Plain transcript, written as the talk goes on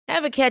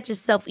Ever catch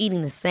yourself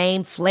eating the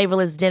same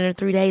flavorless dinner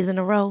 3 days in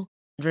a row?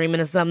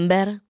 Dreaming of something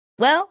better?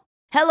 Well,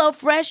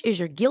 HelloFresh is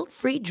your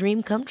guilt-free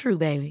dream come true,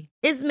 baby.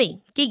 It's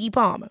me, Keke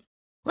Palmer.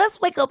 Let's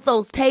wake up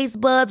those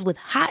taste buds with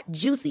hot,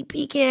 juicy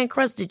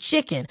pecan-crusted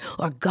chicken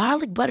or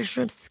garlic butter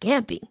shrimp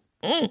scampi.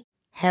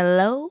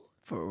 Hello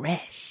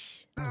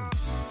Fresh.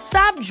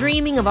 Stop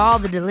dreaming of all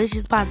the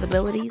delicious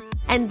possibilities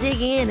and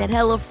dig in at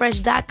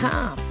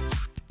HelloFresh.com.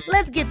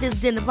 Let's get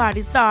this dinner party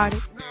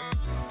started.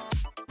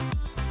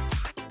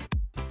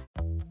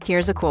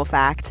 Here's a cool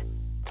fact.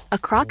 A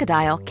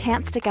crocodile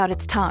can't stick out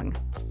its tongue.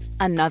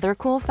 Another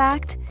cool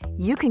fact,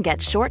 you can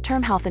get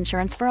short-term health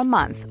insurance for a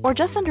month or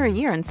just under a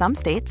year in some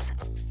states.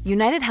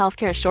 United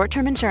Healthcare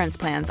short-term insurance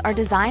plans are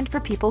designed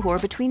for people who are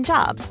between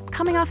jobs,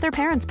 coming off their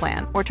parents'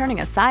 plan, or turning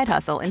a side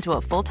hustle into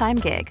a full-time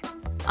gig.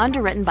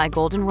 Underwritten by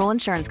Golden Rule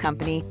Insurance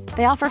Company,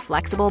 they offer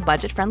flexible,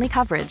 budget-friendly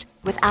coverage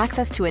with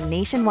access to a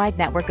nationwide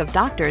network of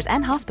doctors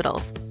and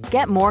hospitals.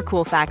 Get more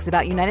cool facts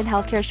about United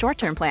Healthcare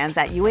short-term plans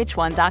at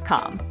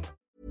uh1.com.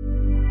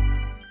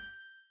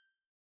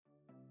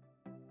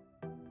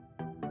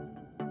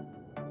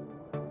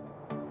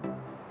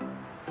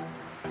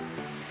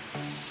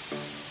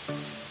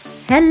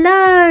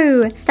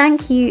 Hello!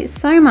 Thank you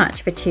so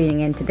much for tuning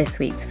in to this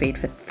week's Food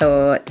for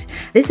Thought.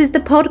 This is the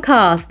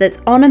podcast that's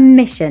on a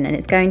mission, and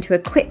it's going to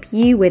equip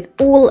you with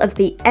all of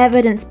the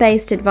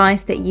evidence-based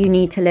advice that you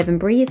need to live and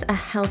breathe a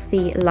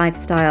healthy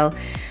lifestyle.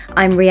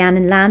 I'm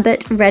Rhiannon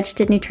Lambert,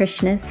 registered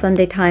nutritionist,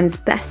 Sunday Times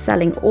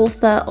best-selling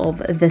author of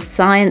The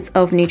Science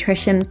of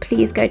Nutrition.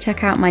 Please go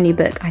check out my new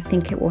book. I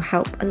think it will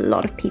help a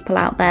lot of people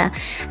out there.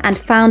 And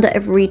founder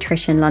of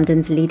Rhitrition,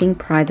 London's leading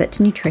private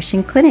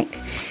nutrition clinic.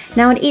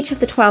 Now, in each of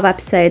the 12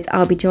 episodes,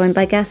 I'll be joined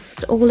by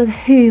guests, all of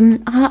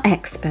whom are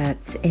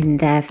experts in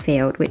their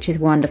field, which is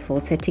wonderful.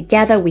 So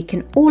together we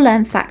can all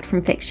learn fact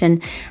from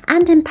fiction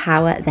and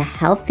empower the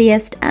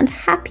healthiest and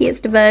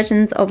happiest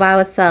versions of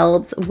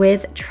ourselves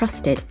with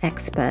trusted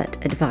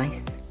expert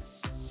advice.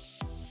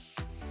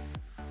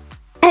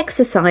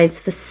 Exercise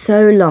for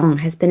so long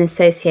has been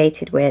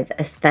associated with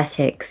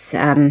aesthetics,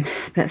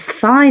 but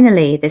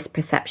finally this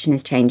perception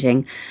is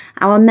changing.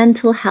 Our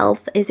mental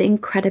health is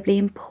incredibly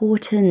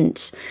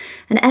important,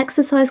 and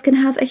exercise can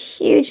have a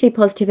hugely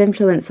positive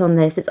influence on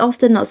this. It's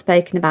often not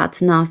spoken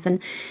about enough, and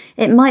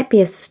it might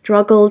be a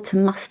struggle to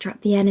muster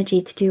up the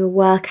energy to do a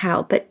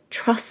workout, but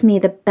trust me,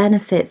 the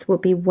benefits will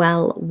be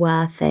well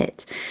worth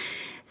it.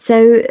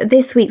 So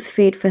this week's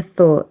Food for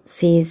Thought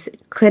sees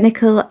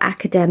clinical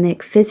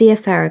academic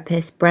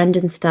physiotherapist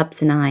Brendan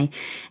Stubbs and I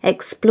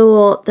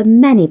explore the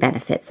many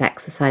benefits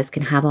exercise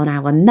can have on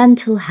our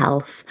mental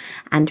health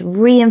and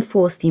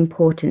reinforce the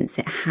importance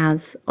it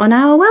has on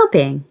our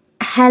well-being.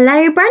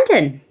 Hello,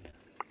 Brendan.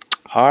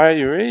 Hi,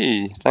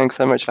 Rhi. Thanks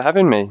so much for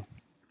having me.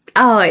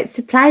 Oh, it's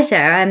a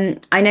pleasure.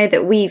 I know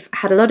that we've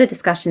had a lot of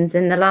discussions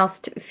in the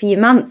last few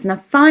months, and I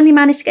finally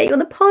managed to get you on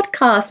the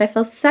podcast. I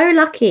feel so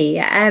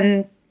lucky.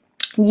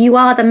 You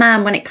are the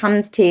man when it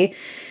comes to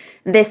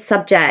this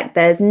subject.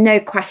 There's no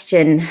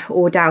question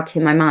or doubt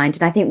in my mind.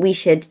 And I think we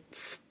should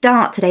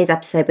start today's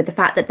episode with the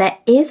fact that there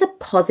is a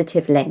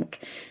positive link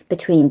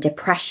between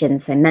depression,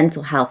 so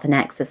mental health, and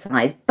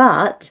exercise.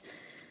 But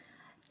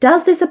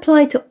does this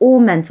apply to all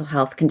mental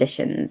health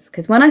conditions?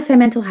 Because when I say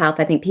mental health,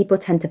 I think people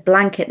tend to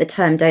blanket the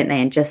term, don't they,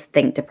 and just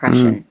think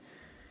depression.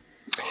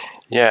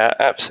 Yeah,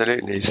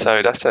 absolutely.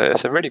 So that's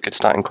a really good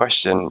starting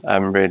question,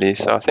 really.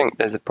 So I think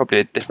there's probably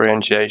a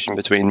differentiation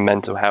between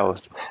mental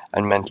health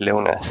and mental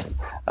illness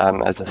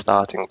as a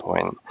starting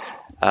point.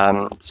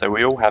 So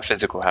we all have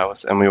physical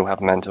health and we all have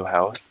mental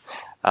health.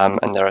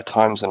 And there are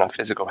times when our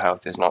physical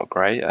health is not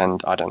great,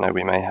 and I don't know,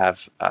 we may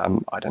have,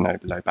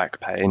 low back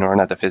pain or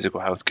another physical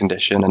health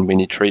condition and we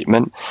need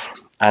treatment.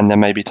 And there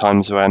may be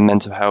times where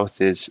mental health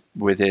is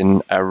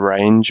within a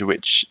range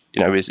which,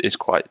 is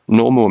quite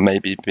normal,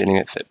 maybe feeling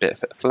a bit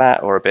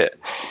flat or a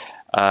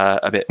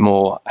bit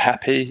more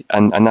happy,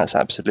 and that's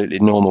absolutely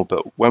normal.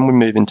 But when we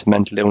move into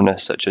mental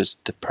illness, such as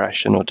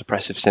depression or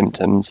depressive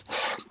symptoms,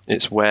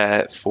 it's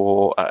where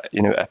for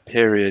a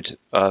period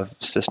of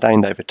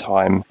sustained over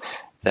time,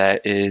 there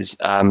is,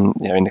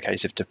 in the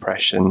case of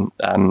depression,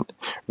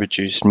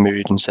 reduced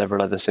mood and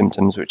several other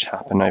symptoms which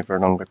happen over a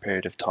longer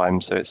period of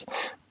time. So it's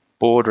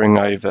bordering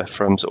over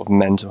from sort of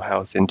mental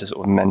health into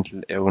sort of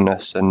mental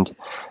illness and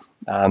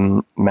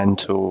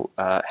mental,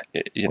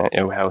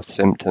 ill health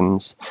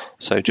symptoms.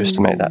 So just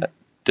to make that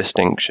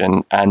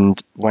distinction.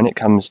 And when it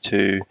comes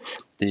to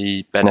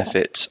the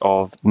benefits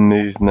of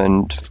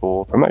movement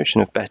for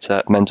promotion of better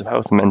mental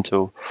health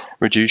and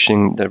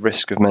reducing the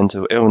risk of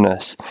mental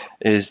illness,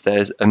 is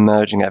there's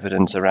emerging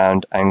evidence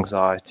around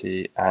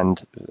anxiety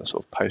and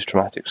sort of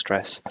post-traumatic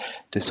stress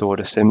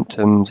disorder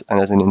symptoms,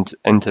 and as an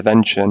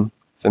intervention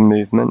for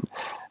movement.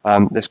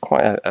 There's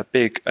quite a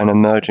big and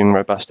emerging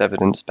robust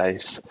evidence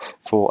base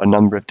for a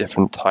number of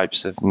different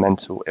types of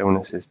mental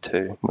illnesses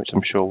too, which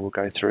I'm sure we'll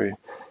go through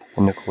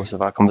in the course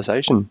of our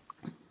conversation.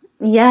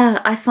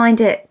 Yeah, I find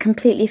it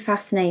completely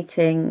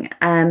fascinating.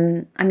 I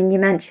mean, you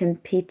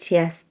mentioned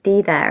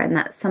PTSD there, and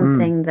that's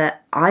something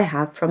that I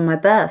have from my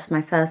birth,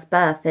 my first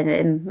birth,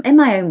 in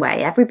my own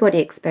way. Everybody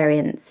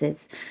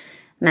experiences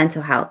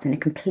mental health in a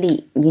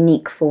complete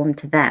unique form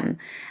to them.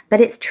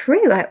 But it's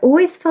true, I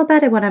always feel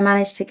better when I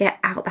manage to get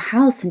out the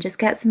house and just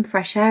get some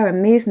fresh air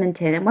and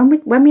movement in. And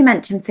when we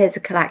mention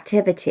physical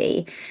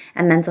activity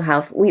and mental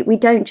health, we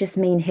don't just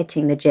mean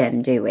hitting the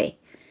gym, do we?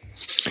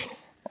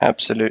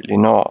 Absolutely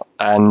not.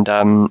 And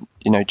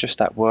just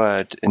that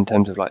word in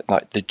terms of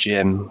like the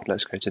gym,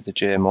 let's go to the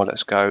gym or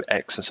let's go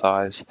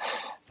exercise,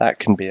 that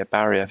can be a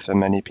barrier for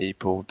many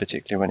people,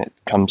 particularly when it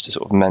comes to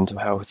sort of mental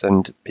health,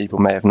 and people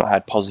may have not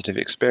had positive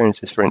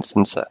experiences, for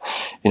instance,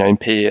 in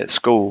PE at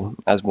school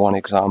as one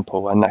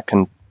example, and that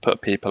can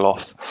put people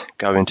off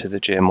going to the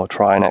gym or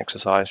try and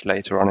exercise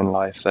later on in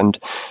life. And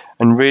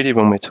really,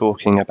 when we're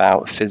talking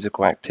about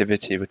physical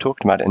activity, we're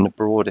talking about it in the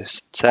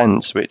broadest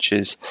sense, which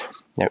is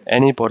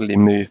any bodily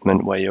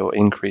movement where you're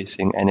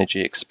increasing energy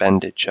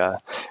expenditure,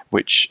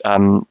 which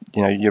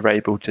you're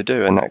able to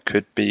do, and that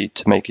could be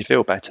to make you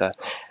feel better,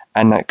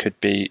 and that could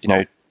be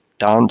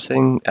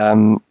dancing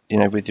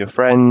with your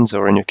friends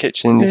or in your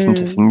kitchen, listen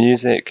to some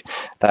music.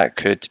 That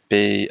could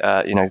be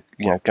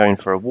going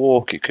for a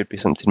walk. It could be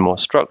something more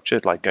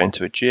structured, like going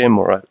to a gym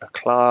or a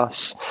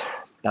class.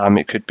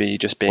 It could be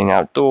just being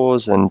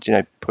outdoors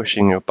and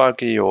pushing your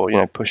buggy or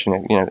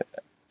pushing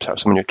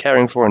perhaps someone you're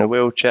caring for in a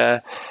wheelchair.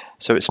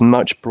 So it's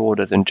much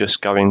broader than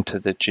just going to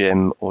the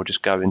gym or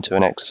just going to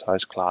an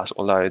exercise class,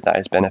 although that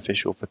is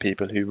beneficial for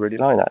people who really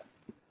like that.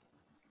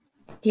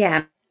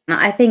 Yeah,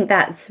 I think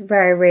that's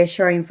very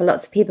reassuring for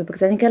lots of people,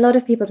 because I think a lot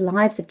of people's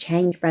lives have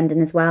changed,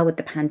 Brendan, as well with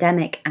the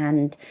pandemic.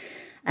 And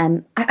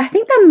I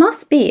think there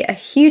must be a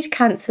huge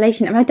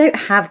cancellation. I mean, I don't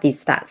have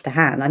these stats to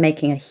hand. I'm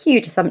making a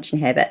huge assumption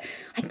here, but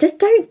I just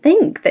don't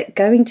think that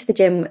going to the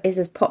gym is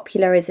as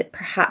popular as it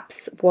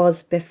perhaps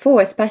was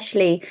before,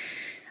 especially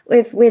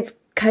with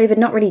COVID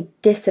not really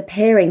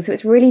disappearing. So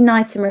it's really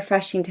nice and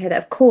refreshing to hear that.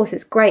 Of course,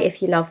 it's great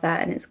if you love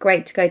that, and it's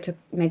great to go to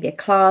maybe a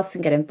class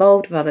and get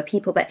involved with other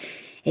people, but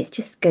it's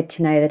just good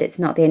to know that it's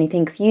not the only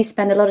thing, because you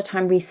spend a lot of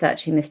time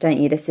researching this,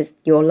 don't you? This is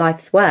your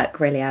life's work,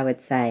 really, I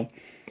would say.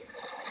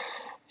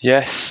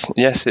 Yes,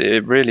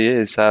 it really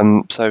is.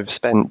 So I've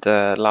spent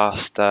the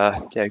last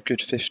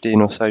good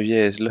 15 or so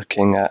years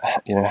looking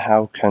at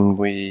how can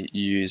we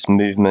use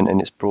movement in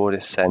its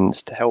broadest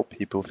sense to help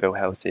people feel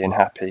healthy and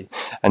happy.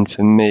 And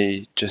for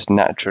me, just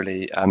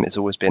naturally, it's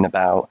always been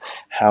about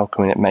how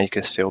can it make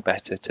us feel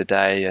better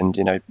today, and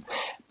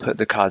put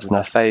the cards in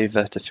our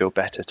favour to feel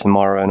better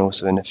tomorrow and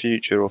also in the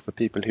future. Or for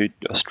people who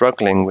are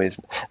struggling with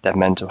their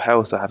mental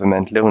health or have a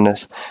mental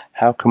illness,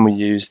 how can we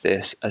use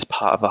this as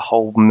part of a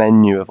whole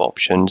menu of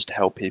options to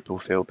help people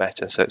feel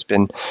better? So it's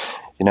been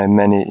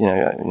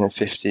many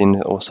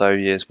 15 or so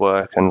years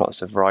work and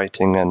lots of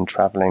writing and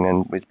traveling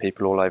and with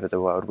people all over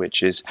the world,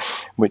 which is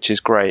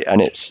great.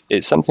 And it's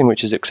something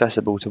which is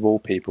accessible to all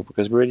people,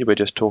 because really we're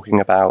just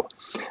talking about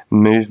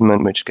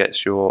movement which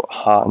gets your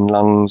heart and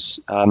lungs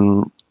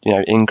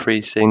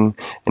increasing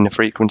in the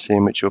frequency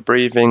in which you're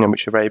breathing and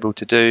which you're able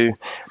to do,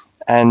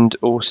 and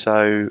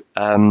also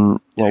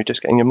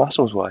just getting your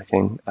muscles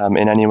working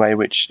in any way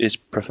which is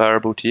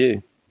preferable to you.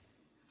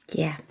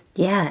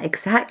 Yeah,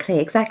 exactly.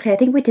 I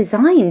think we're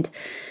designed.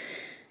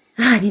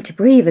 I need to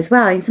breathe as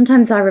well. And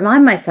sometimes I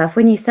remind myself,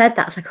 when you said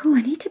that, it's like,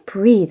 I need to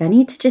breathe. I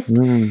need to just.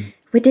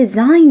 We're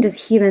designed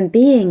as human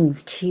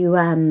beings to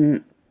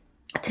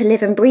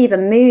live and breathe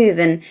and move.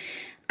 And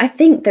I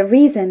think the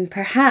reason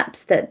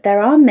perhaps that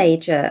there are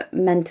major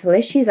mental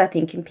issues, I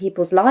think, in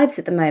people's lives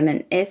at the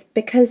moment is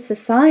because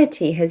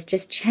society has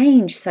just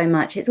changed so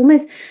much. It's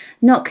almost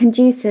not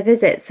conducive,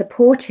 is it,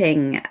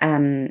 supporting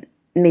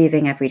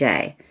moving every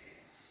day?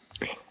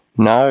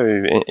 No,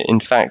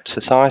 in fact,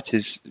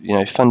 society's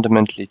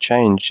fundamentally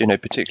changed,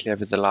 particularly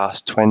over the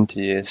last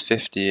 20 years,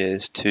 50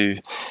 years, to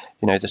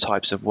the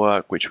types of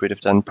work which we'd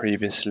have done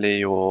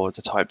previously, or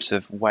the types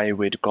of way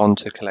we'd gone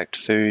to collect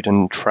food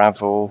and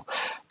travel,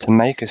 to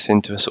make us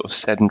into a sort of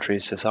sedentary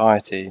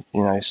society.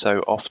 So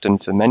often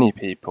for many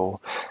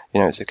people,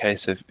 it's a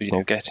case of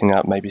getting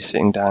up, maybe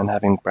sitting down,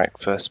 having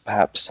breakfast,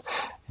 perhaps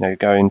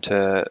going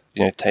to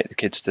take the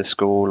kids to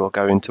school or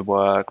going to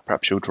work.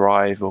 Perhaps you'll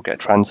drive or get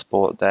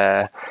transport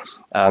there,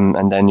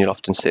 and then you'll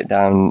often sit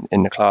down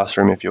in the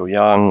classroom if you're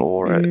young,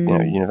 or at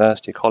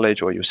university,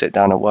 college, or you'll sit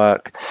down at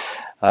work.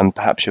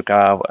 Perhaps you'll go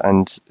out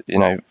and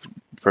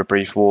for a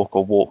brief walk,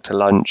 or walk to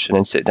lunch and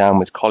then sit down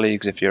with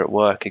colleagues if you're at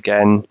work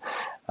again,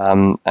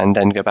 and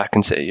then go back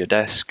and sit at your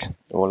desk.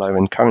 Although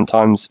in current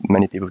times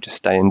many people just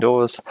stay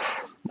indoors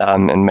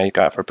and may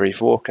go out for a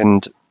brief walk,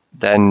 and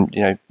then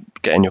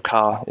get in your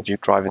car if you're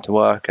driving to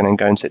work, and then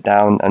go and sit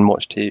down and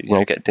watch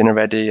TV, get dinner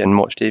ready and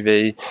watch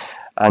TV.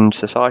 And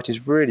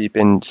society's really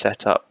been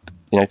set up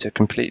to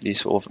completely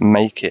sort of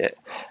make it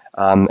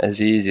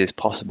as easy as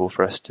possible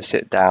for us to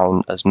sit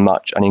down as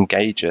much and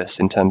engage us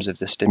in terms of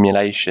the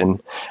stimulation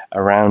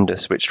around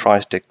us, which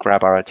tries to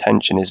grab our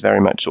attention, is very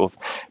much sort of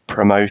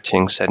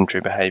promoting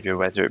sedentary behavior,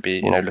 whether it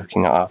be,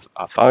 looking at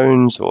our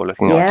phones or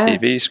looking at our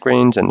TV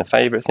screens and the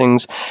favorite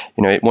things.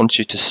 It wants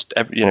you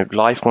to,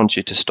 life wants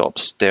you to stop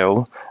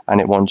still,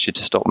 and it wants you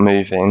to stop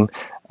moving,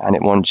 and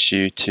it wants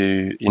you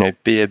to,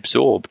 be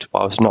absorbed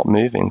whilst not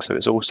moving. So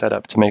it's all set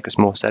up to make us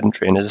more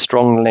sedentary. And there's a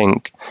strong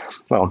link,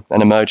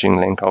 an emerging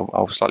link,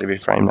 I'll slightly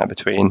reframe that,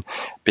 between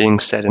being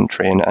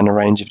sedentary and a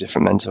range of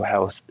different mental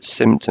health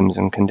symptoms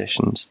and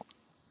conditions.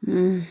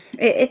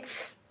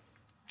 It's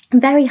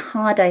very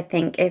hard, I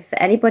think, if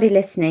anybody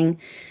listening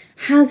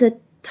has a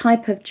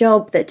type of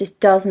job that just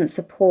doesn't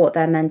support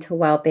their mental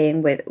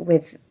well-being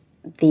with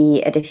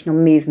the additional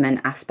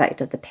movement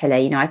aspect of the pillar.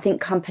 I think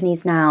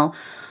companies now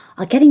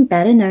are getting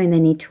better, knowing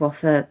they need to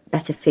offer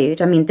better food.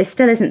 I mean, this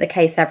still isn't the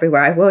case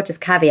everywhere. I will just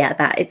caveat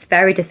that. It's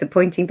very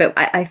disappointing, but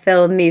I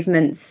feel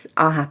movements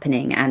are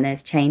happening and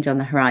there's change on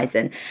the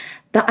horizon.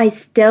 But I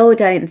still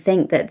don't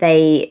think that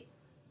they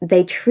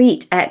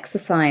treat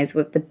exercise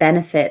with the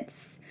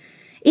benefits,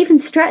 even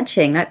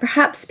stretching. Like,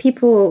 perhaps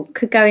people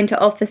could go into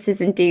offices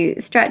and do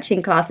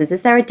stretching classes.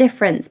 Is there a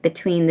difference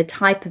between the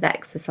type of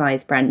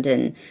exercise,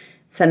 Brendan,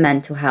 for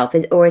mental health,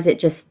 or is it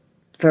just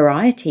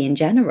variety in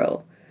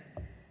general?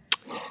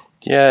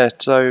 Yeah,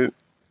 so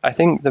I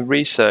think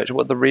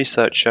what the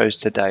research shows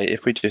today,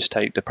 if we just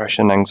take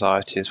depression and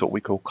anxiety as what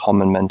we call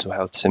common mental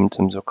health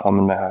symptoms or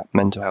common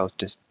mental health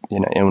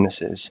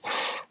illnesses,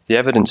 the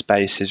evidence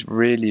base has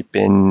really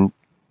been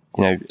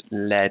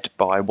led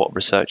by what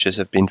researchers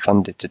have been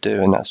funded to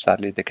do, and that's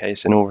sadly the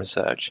case in all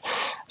research.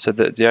 So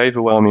the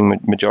overwhelming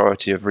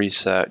majority of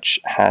research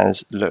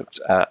has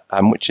looked at,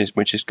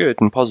 which is good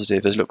and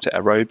positive, has looked at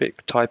aerobic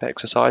type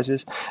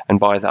exercises, and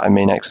by that I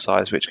mean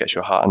exercise which gets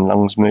your heart and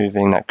lungs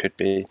moving. That could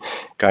be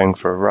going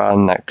for a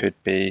run, that could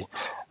be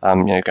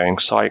going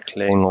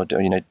cycling, or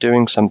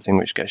doing something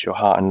which gets your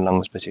heart and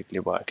lungs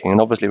particularly working. And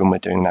obviously when we're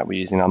doing that,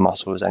 we're using our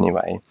muscles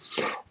anyway.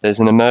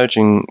 There's an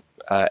emerging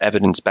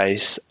evidence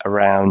base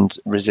around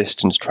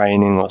resistance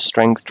training or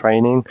strength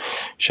training,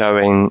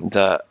 showing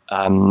that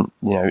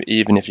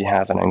even if you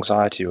have an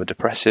anxiety or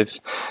depressive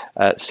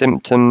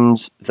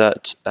symptoms,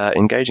 that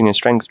engaging in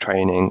strength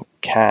training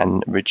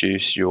can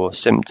reduce your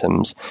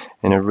symptoms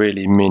in a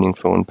really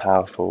meaningful and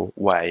powerful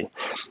way.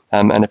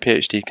 And a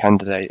PhD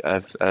candidate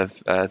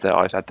that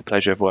I've had the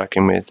pleasure of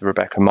working with,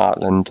 Rebecca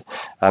Martland,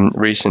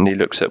 recently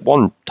looks at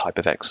one type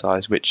of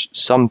exercise which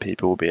some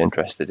people will be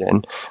interested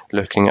in,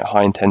 looking at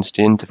high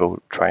intensity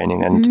interval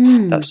training,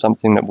 and that's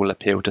something that will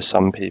appeal to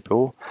some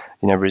people.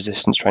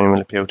 Resistance training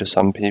will appeal to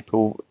some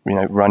people,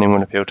 running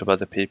will appeal to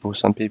other people.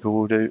 Some people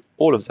will do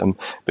all of them.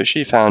 But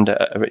she found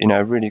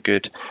a really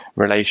good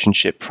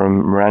relationship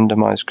from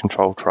randomized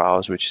controlled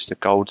trials, which is the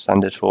gold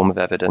standard form of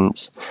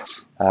evidence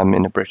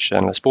in the British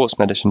Journal of Sports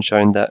Medicine,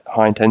 showing that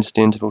high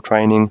intensity interval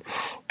training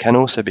can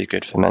also be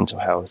good for mental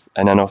health.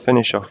 And then I'll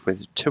finish off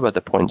with two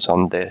other points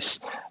on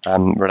this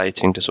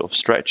relating to sort of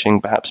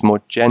stretching, perhaps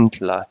more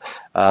gentler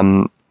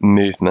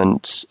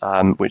movements,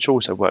 which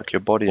also work your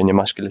body and your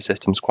muscular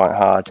systems quite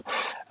hard.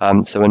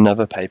 So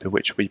another paper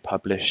which we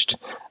published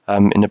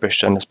in the British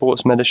Journal of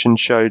Sports Medicine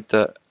showed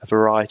that a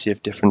variety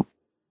of different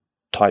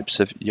types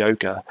of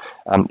yoga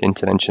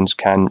interventions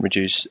can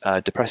reduce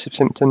depressive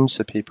symptoms,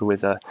 so people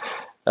with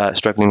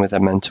struggling with their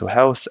mental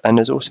health. And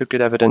there's also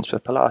good evidence for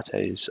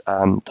Pilates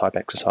type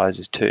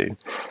exercises too.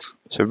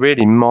 So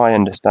really my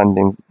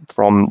understanding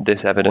from this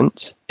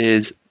evidence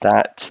is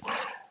that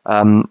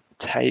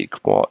take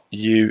what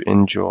you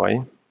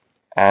enjoy,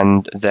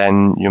 and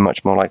then you're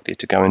much more likely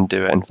to go and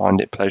do it and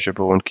find it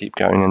pleasurable and keep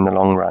going in the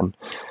long run.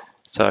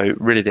 So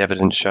really the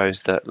evidence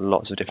shows that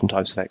lots of different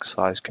types of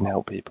exercise can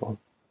help people.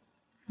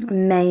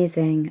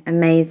 Amazing.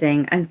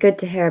 And good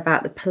to hear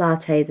about the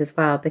Pilates as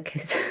well,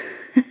 because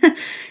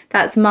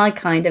that's my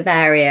kind of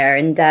area.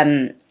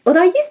 And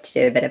although I used to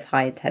do a bit of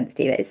high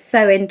intensity, but it's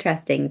so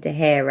interesting to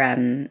hear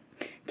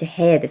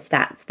the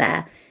stats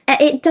there.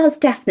 It does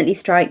definitely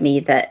strike me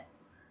that,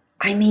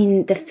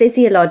 the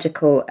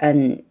physiological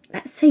and,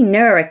 let's say,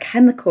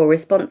 neurochemical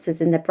responses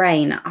in the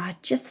brain are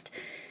just,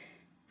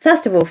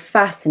 first of all,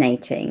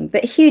 fascinating,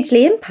 but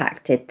hugely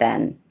impacted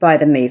then by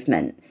the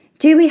movement.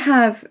 Do we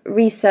have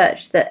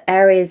research that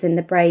areas in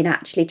the brain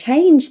actually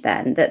change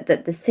then, that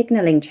the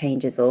signalling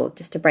changes, or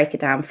just to break it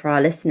down for our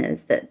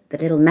listeners, that the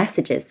little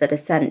messages that are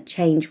sent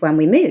change when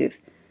we move?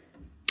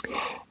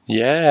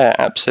 Yeah,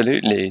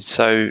 absolutely.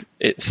 So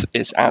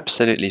it's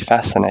absolutely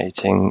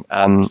fascinating.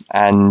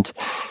 And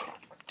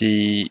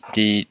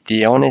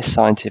the honest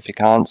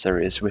scientific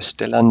answer is we're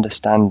still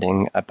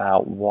understanding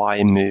about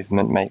why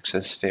movement makes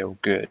us feel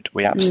good.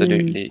 We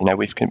absolutely,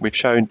 we've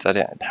shown that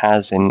it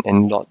has in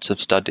lots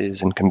of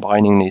studies, and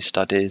combining these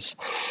studies,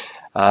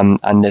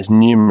 and there's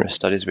numerous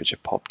studies which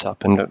have popped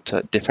up and looked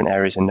at different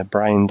areas in the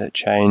brain that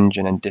change,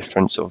 and in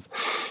different sort of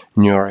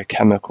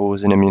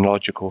neurochemicals and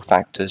immunological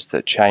factors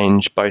that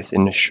change both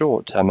in the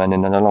short term and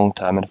in the long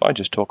term. And if I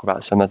just talk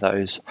about some of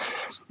those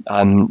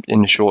in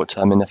the short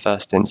term, in the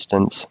first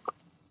instance,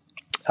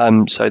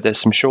 So there's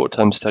some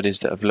short-term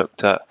studies that have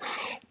looked at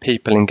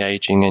people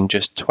engaging in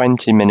just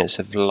 20 minutes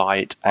of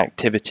light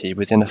activity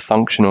within a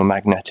functional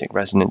magnetic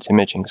resonance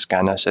imaging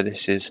scanner. So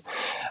this is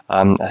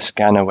a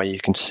scanner where you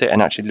can sit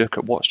and actually look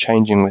at what's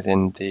changing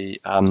within the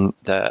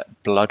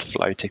blood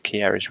flow to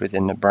key areas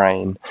within the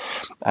brain.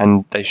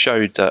 And they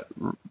showed that,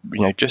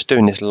 just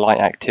doing this light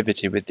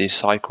activity with these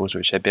cycles,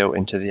 which are built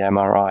into the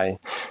MRI,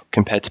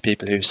 compared to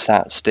people who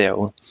sat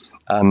still,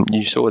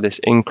 you saw this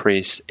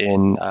increase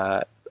in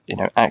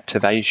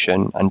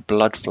activation and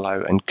blood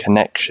flow and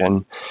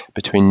connection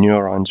between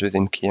neurons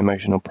within key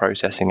emotional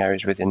processing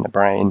areas within the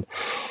brain.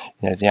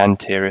 The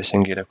anterior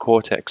cingulate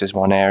cortex is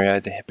one area.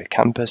 The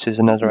hippocampus is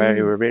another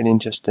area we're really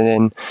interested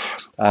in.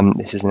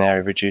 This is an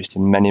area reduced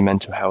in many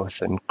mental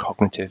health and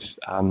cognitive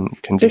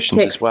conditions as well. Just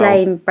to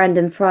explain, well.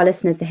 Brendan, for our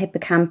listeners, the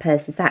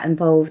hippocampus, is that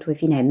involved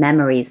with,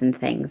 memories and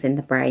things in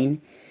the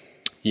brain?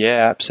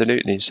 Yeah,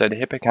 absolutely. So the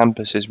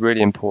hippocampus is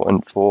really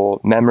important for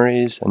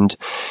memories and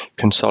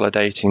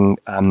consolidating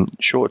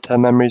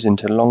short-term memories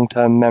into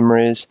long-term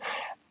memories,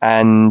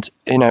 and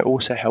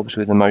also helps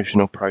with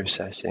emotional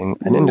processing.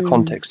 And in the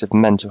context of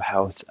mental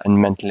health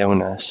and mental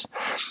illness,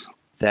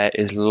 there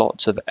is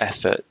lots of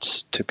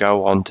efforts to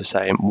go on to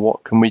say,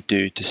 what can we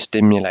do to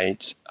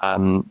stimulate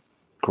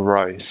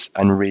growth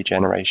and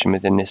regeneration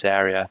within this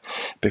area?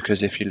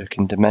 Because if you look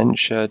in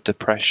dementia,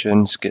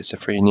 depression,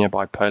 schizophrenia,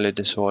 bipolar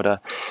disorder,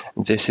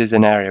 this is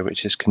an area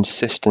which is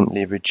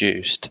consistently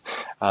reduced.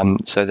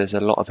 So there's a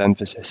lot of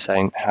emphasis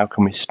saying, how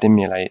can we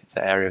stimulate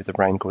the area of the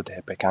brain called the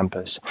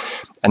hippocampus?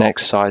 And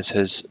exercise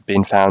has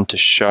been found to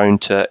shown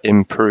to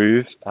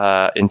improve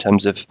in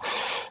terms of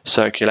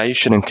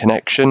circulation and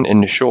connection in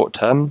the short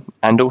term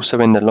and also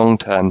in the long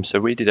term. So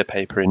we did a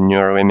paper in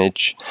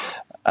Neuroimage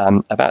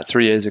about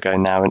 3 years ago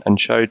now, and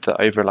showed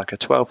that over like a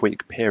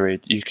 12-week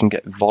period, you can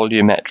get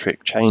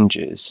volumetric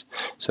changes.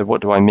 So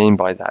what do I mean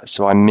by that?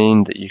 So I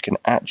mean that you can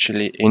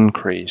actually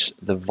increase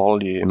the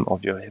volume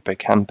of your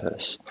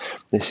hippocampus,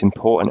 this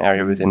important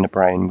area within the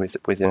brain,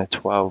 within a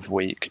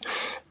 12-week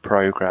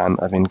program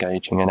of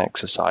engaging in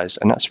exercise.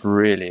 And that's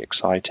really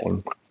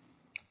exciting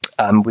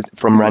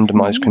from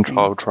randomized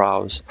controlled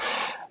trials.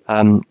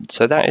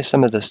 So that is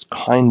some of the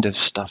kind of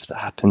stuff that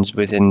happens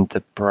within the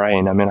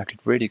brain. I mean, I could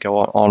really go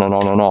on and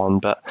on and on,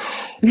 but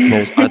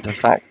there's other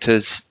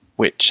factors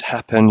which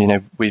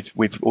happen.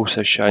 We've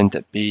also shown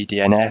that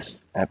BDNF,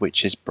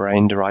 which is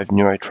brain-derived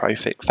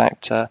neurotrophic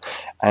factor,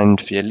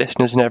 and for your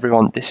listeners and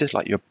everyone, this is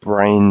like your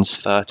brain's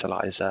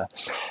fertilizer.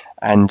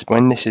 And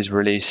when this is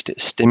released,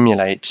 it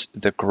stimulates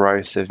the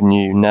growth of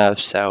new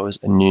nerve cells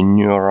and new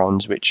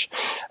neurons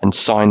and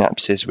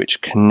synapses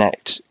which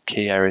connect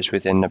key areas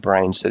within the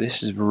brain. So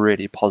this is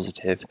really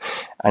positive.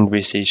 And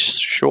we see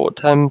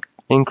short-term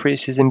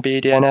increases in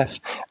BDNF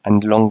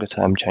and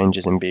longer-term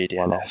changes in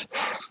BDNF.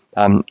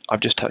 I've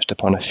just touched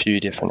upon a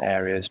few different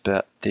areas,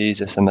 but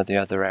these are some of the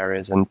other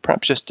areas. And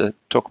perhaps just to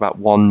talk about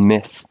one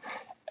myth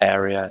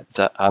area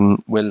that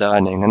we're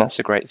learning, and that's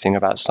the great thing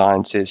about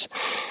science is,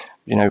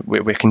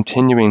 we're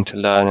continuing to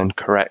learn and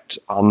correct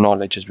our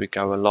knowledge as we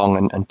go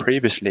along. And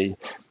previously,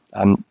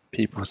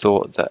 people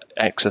thought that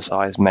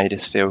exercise made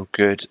us feel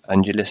good,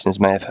 and your listeners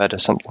may have heard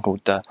of something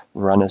called the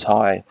runner's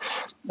high.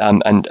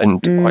 And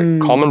quite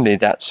commonly,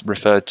 that's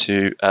referred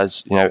to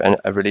as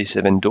a release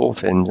of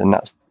endorphins, and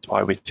that's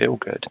why we feel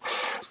good.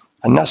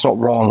 And that's not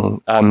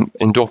wrong.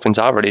 Endorphins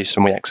are released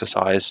when we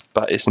exercise,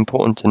 but it's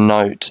important to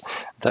note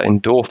that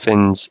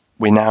endorphins,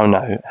 we now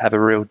know, have a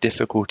real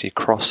difficulty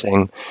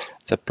crossing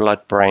the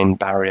blood-brain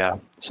barrier.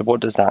 So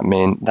what does that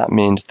mean? That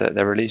means that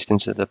they're released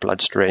into the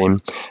bloodstream,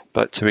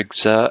 but to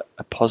exert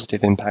a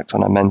positive impact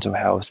on our mental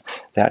health,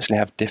 they actually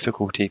have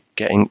difficulty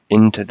getting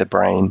into the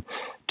brain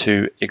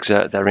to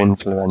exert their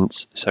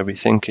influence. So we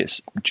think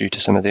it's due to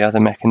some of the other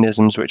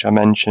mechanisms which I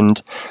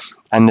mentioned,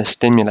 and the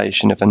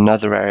stimulation of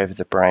another area of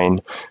the brain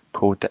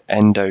called the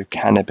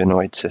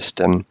endocannabinoid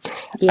system.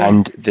 Yes.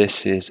 And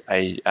this is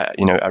a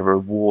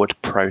reward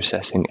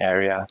processing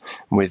area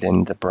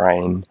within the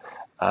brain.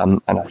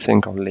 And I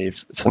think I'll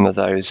leave some of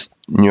those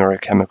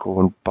neurochemical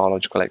and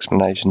biological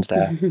explanations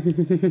there.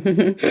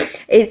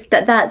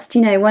 That's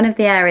one of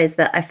the areas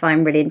that I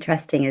find really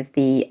interesting is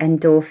the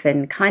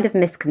endorphin kind of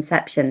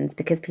misconceptions,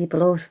 because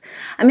people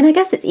I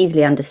guess it's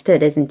easily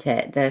understood, isn't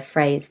it? The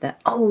phrase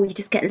that, you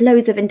just get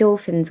loads of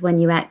endorphins when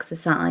you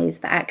exercise,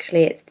 but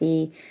actually it's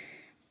the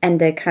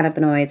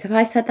endocannabinoids. Have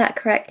I said that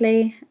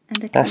correctly?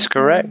 That's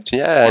correct,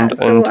 yeah. That's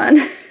the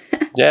one.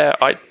 Yeah,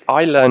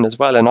 I learn as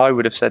well, and I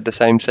would have said the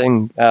same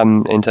thing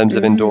in terms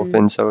of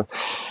endorphins. So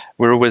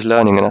we're always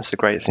learning, and that's the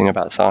great thing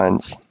about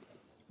science.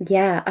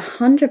 Yeah,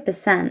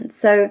 100%.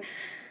 So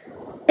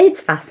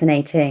it's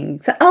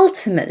fascinating. So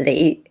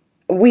ultimately,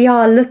 we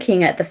are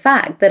looking at the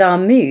fact that our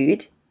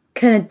mood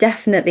can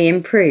definitely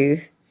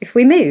improve if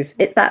we move.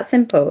 It's that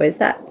simple. Is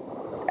that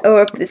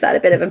a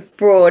bit of a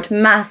broad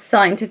mass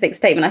scientific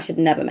statement I should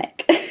never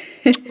make?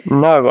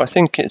 No, I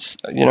think it's,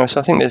 so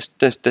I think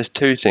there's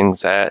two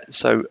things there.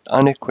 So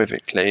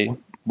unequivocally,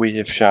 we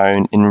have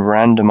shown in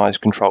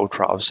randomized controlled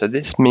trials. So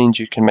this means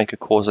you can make a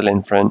causal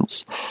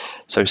inference.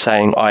 So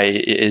saying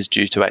it is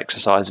due to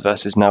exercise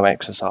versus no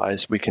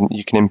exercise,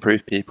 you can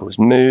improve people's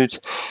mood,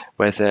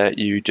 whether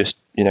you just,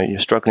 you're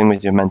struggling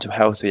with your mental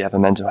health, or you have a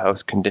mental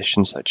health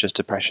condition such as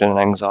depression and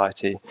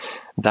anxiety.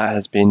 That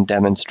has been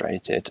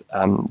demonstrated,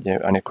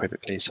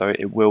 unequivocally. So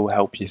it will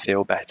help you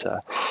feel better.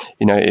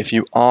 If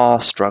you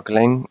are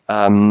struggling,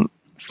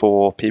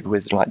 for people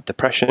with like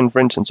depression, for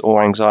instance,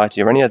 or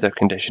anxiety or any other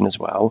condition as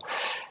well,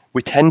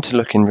 we tend to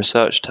look in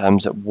research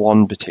terms at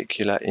one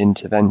particular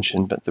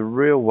intervention, but the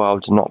real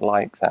world's not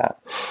like that.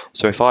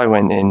 So if I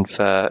went in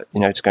for,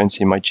 to go and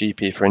see my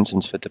GP, for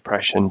instance, for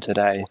depression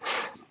today,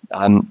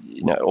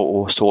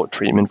 or sought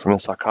treatment from a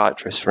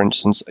psychiatrist, for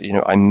instance,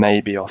 I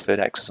may be offered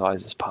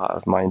exercise as part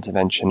of my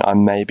intervention. I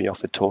may be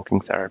offered talking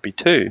therapy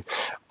too.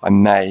 I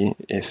may,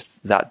 if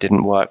that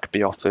didn't work,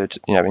 be offered,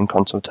 in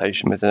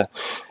consultation with a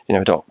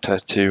doctor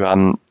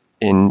to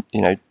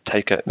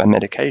take a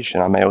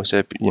medication. I may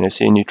also,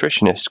 see a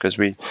nutritionist, because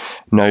we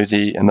know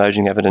the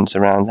emerging evidence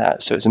around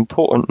that. So it's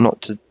important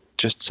not to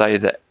just say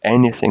that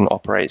anything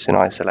operates in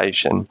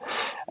isolation,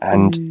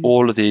 and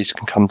all of these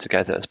can come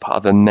together as part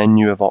of a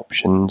menu of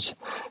options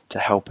to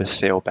help us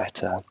feel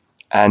better.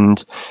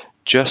 And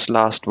just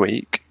last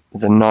week,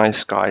 the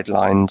NICE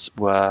guidelines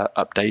were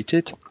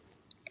updated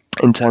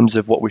in terms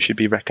of what we should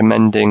be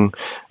recommending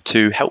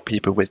to help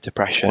people with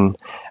depression.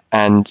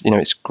 And,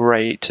 it's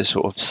great to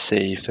sort of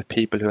see, for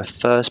people who are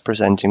first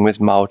presenting with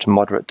mild to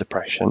moderate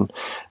depression,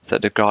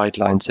 that the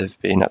guidelines have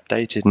been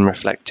updated and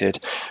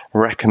reflected,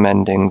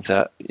 recommending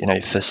that,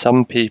 for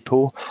some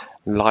people,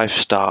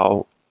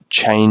 lifestyle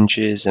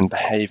changes and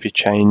behavior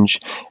change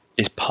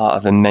is part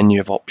of a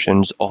menu of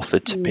options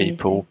offered to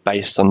people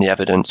based on the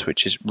evidence,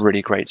 which is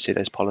really great to see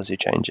those policy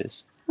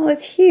changes. Oh,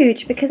 it's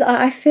huge, because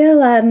I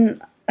feel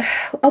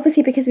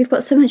obviously, because we've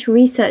got so much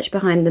research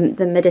behind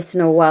the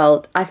medicinal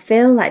world, I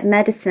feel like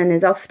medicine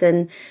is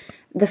often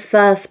the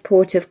first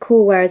port of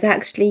call, whereas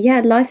actually,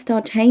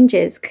 lifestyle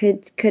changes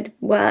could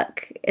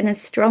work in a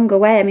stronger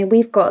way. I mean,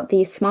 we've got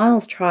these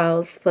SMILES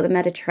trials for the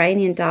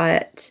Mediterranean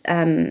diet,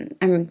 and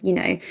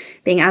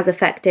being as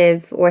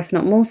effective, or if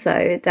not more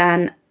so,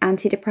 than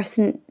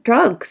antidepressant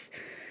drugs.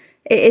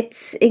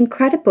 It's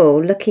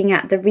incredible looking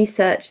at the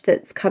research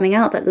that's coming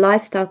out, that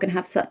lifestyle can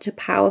have such a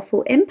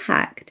powerful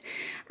impact.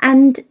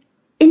 And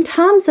in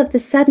terms of the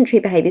sedentary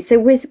behaviour, so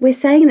we're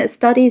saying that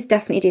studies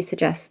definitely do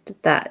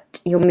suggest that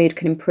your mood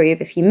can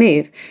improve if you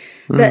move.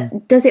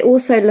 But does it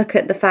also look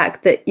at the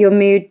fact that your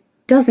mood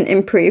doesn't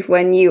improve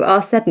when you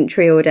are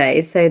sedentary all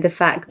day? So the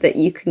fact that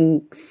you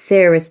can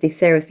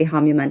seriously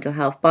harm your mental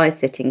health by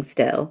sitting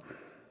still?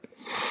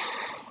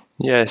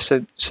 Yeah,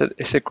 so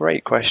it's a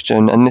great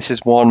question, and this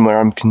is one where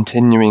I'm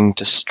continuing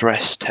to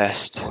stress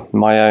test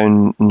my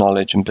own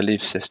knowledge and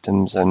belief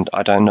systems. And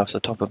I don't know off the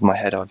top of my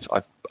head,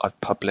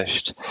 I've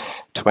published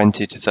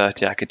 20 to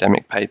 30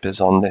 academic papers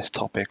on this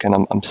topic, and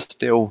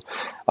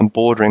I'm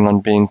bordering on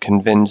being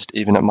convinced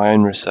even at my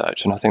own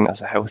research. And I think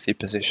that's a healthy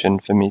position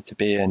for me to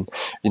be in.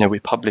 We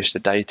publish the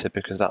data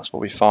because that's what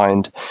we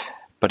find.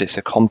 But it's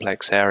a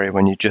complex area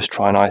when you just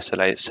try and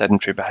isolate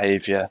sedentary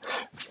behavior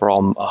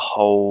from a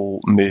whole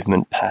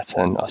movement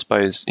pattern. I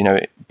suppose,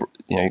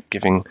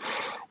 giving,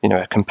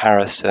 a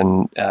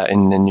comparison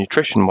in the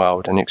nutrition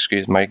world, and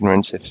excuse my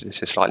ignorance if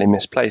this is slightly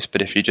misplaced,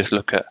 but if you just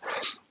look at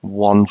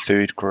one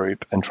food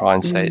group and try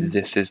and say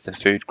this is the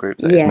food group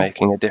that is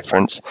making a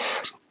difference,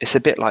 it's a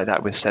bit like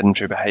that with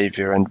sedentary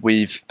behavior.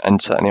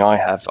 And certainly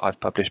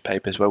I've published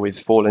papers where we've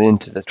fallen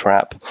into the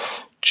trap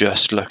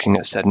just looking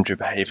at sedentary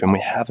behavior, and we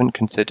haven't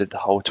considered the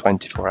whole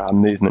 24-hour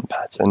movement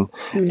pattern,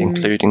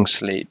 including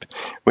sleep,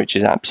 which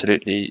is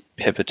absolutely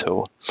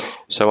pivotal.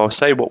 So I'll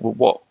say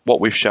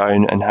what we've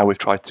shown and how we've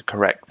tried to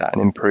correct that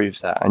and improve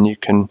that, and you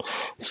can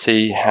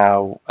see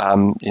how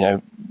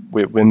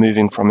we're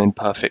moving from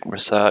imperfect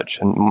research,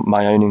 and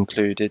my own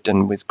included,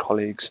 and with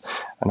colleagues,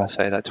 and I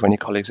say that to any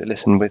colleagues that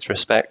listen with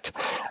respect,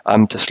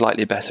 to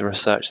slightly better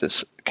research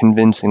that's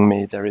convincing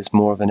me there is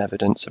more of an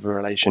evidence of a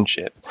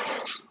relationship.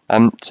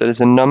 So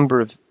there's a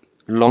number of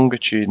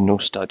longitudinal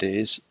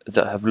studies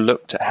that have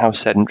looked at how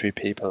sedentary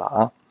people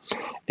are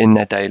in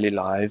their daily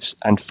lives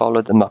and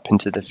followed them up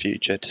into the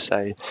future to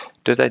say,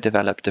 do they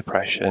develop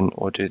depression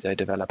or do they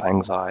develop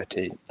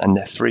anxiety? And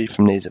they're free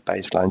from these at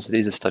baseline. So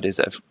these are studies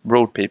that have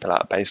ruled people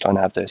out at baseline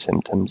have those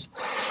symptoms.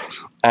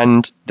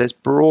 And there's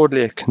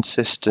broadly a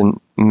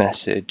consistent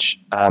message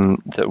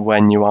that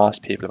when you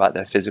ask people about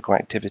their physical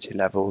activity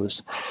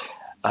levels,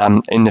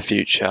 in the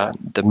future,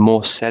 the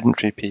more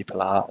sedentary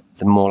people are,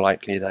 the more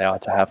likely they are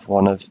to have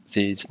one of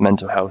these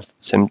mental health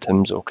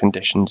symptoms or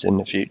conditions in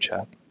the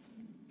future.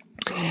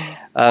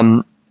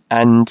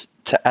 And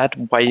to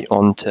add weight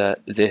onto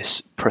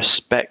this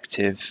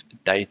prospective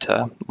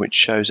data, which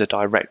shows a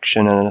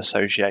direction and an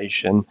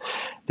association,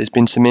 there's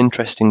been some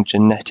interesting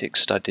genetic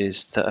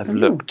studies that have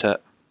looked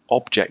at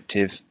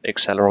objective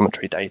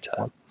accelerometry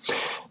data.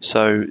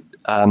 So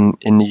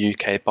in the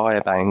UK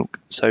Biobank.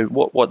 So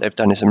what they've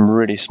done is some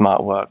really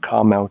smart work.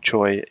 Carmel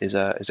Choi is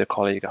a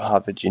colleague at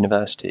Harvard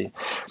University,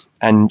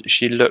 and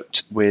she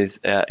looked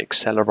with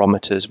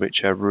accelerometers,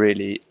 which are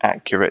really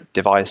accurate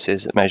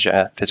devices that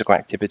measure physical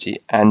activity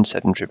and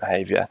sedentary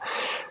behaviour,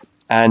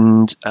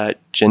 and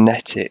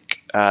genetic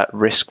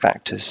risk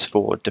factors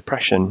for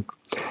depression.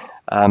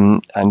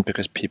 And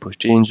because people's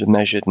genes were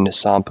measured in a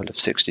sample of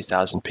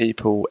 60,000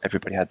 people,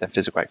 everybody had their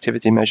physical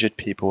activity measured,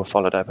 people were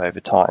followed up over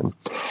time.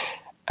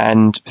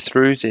 And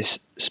through this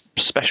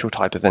special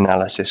type of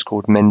analysis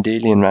called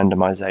Mendelian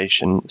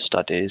randomization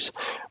studies,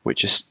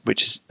 which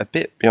is a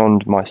bit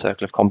beyond my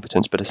circle of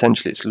competence, but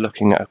essentially it's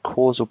looking at a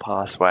causal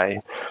pathway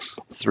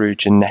through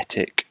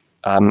genetic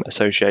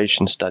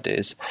association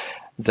studies,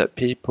 that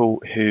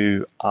people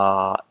who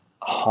are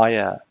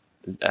higher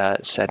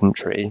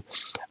sedentary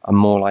are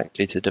more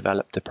likely to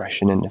develop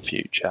depression in the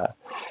future.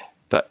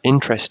 But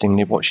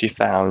interestingly, what she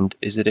found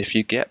is that if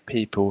you get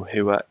people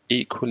who are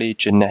equally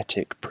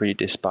genetic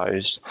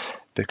predisposed,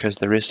 because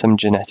there is some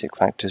genetic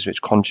factors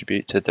which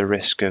contribute to the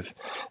risk of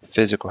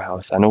physical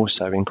health and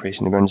also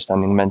increasingly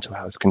understanding mental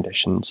health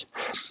conditions.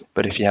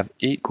 But if you have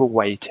equal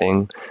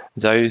weighting,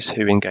 those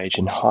who engage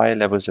in higher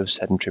levels of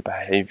sedentary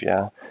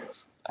behavior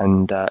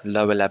and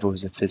lower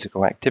levels of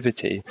physical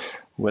activity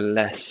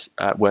were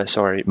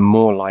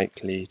more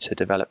likely to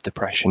develop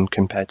depression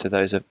compared to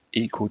those of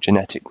equal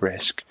genetic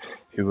risk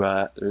who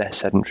are less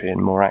sedentary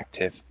and more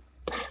active.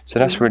 So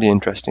that's really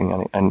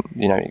interesting, and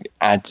it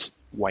adds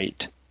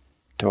weight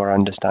to our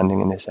understanding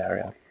in this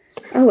area.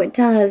 Oh, it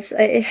does.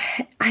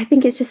 I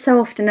think it's just so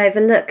often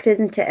overlooked,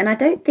 isn't it? And I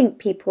don't think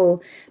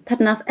people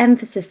put enough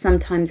emphasis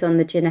sometimes on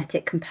the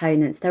genetic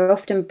components. They're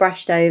often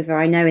brushed over,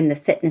 I know, in the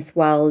fitness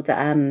world,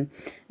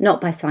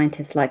 not by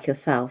scientists like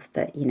yourself,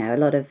 but,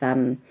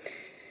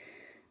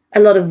 a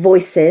lot of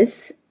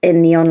voices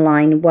in the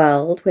online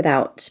world,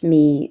 without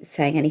me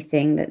saying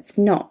anything that's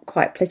not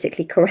quite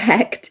politically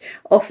correct,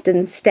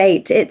 often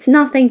state it's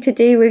nothing to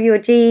do with your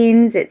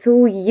genes, it's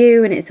all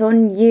you and it's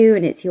on you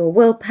and it's your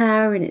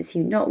willpower and it's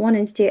you not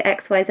wanting to do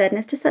X, Y, Z. And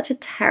it's just such a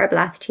terrible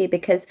attitude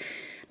because,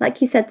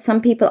 like you said,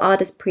 some people are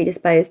just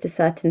predisposed to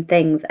certain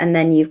things, and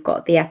then you've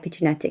got the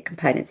epigenetic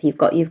components. You've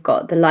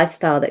got the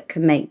lifestyle that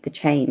can make the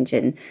change,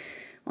 and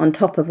on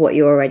top of what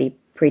you're already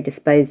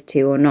predisposed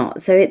to or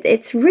not. So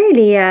it's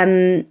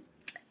really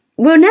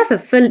we'll never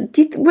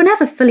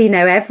fully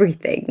know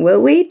everything,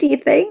 will we? Do you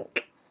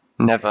think?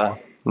 Never.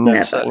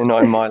 No, certainly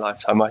not in my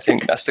lifetime. I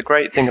think that's the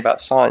great thing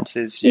about science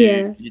is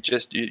you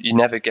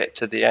never get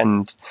to the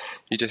end.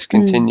 You just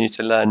continue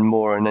to learn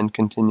more and then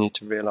continue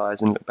to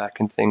realise and look back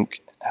and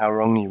think how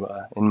wrong you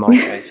were, in my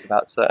case,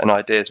 about certain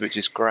ideas, which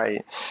is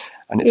great.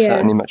 And it's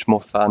certainly much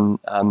more fun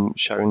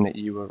showing that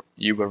you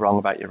were wrong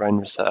about your own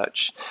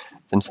research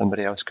than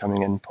somebody else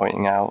coming in and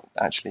pointing out,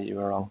 actually, you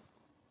were wrong.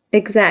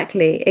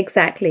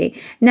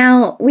 Exactly.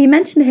 Now, we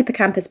mentioned the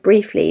hippocampus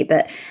briefly,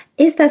 but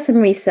is there some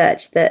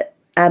research that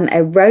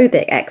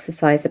aerobic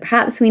exercise,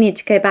 perhaps we need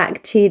to go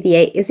back to the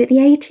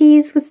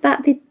 80s? Was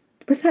that the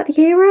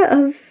era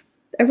of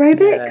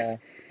aerobics?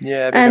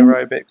 Yeah,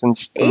 aerobics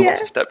and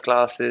lots of step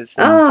classes.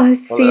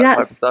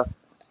 That's stuff.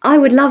 I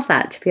would love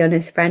that, to be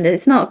honest, Brenda.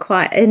 It's not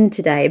quite in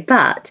today,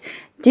 but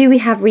do we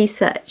have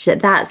research that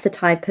that's the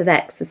type of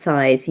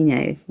exercise,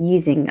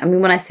 using,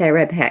 when I say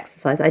aerobic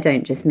exercise, I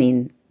don't just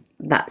mean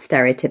that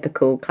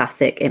stereotypical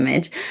classic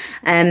image,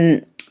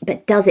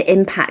 but does it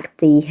impact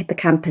the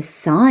hippocampus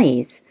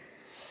size?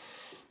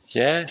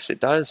 Yes, it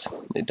does.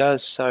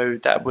 So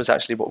that was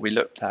actually what we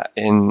looked at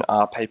in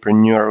our paper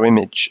in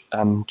Neuroimage.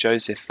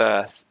 Joseph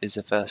Firth is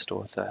the first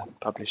author,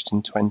 published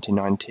in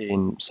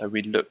 2019. So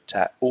we looked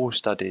at all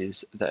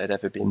studies that had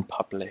ever been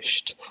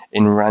published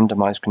in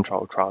randomized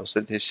controlled trials.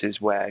 So this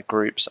is where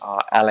groups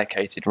are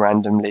allocated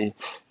randomly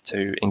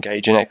to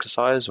engage in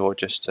exercise or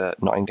just to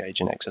not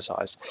engage in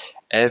exercise.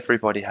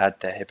 Everybody had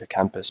their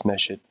hippocampus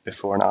measured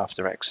before and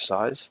after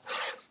exercise.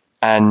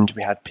 And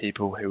we had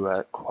people who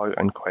were quote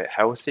unquote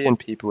healthy and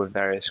people with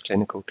various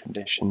clinical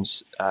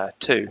conditions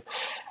too.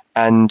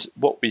 And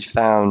what we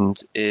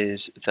found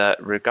is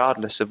that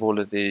regardless of all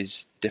of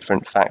these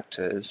different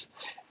factors,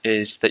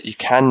 is that you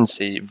can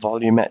see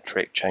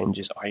volumetric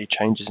changes, i.e.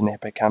 changes in the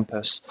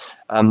hippocampus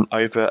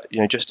over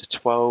just a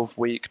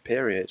 12-week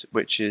period,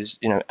 which is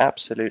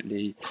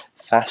absolutely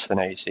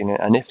fascinating.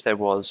 And if there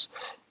was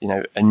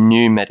a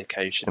new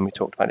medication, and we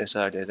talked about this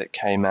earlier, that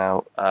came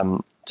out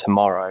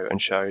tomorrow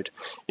and showed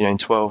in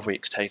 12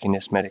 weeks taking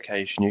this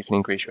medication you can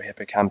increase your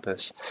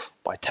hippocampus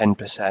by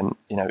 10%,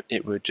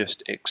 it would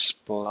just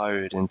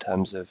explode in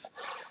terms of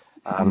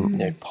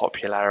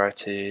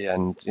popularity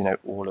and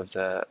all of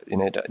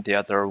the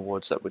other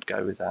awards that would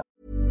go with that.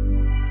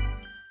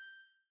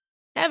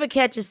 Ever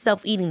catch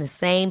yourself eating the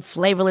same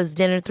flavorless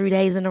dinner 3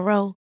 days in a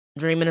row?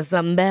 Dreaming of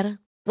something better?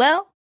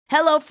 Well,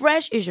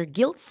 HelloFresh is your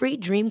guilt-free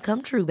dream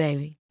come true,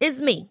 baby.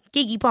 It's me,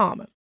 Keke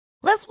Palmer.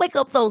 Let's wake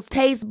up those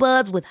taste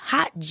buds with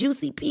hot,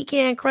 juicy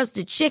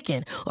pecan-crusted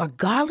chicken or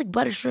garlic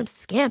butter shrimp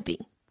scampi.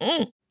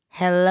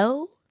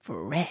 Hello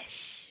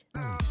Fresh.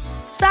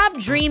 Stop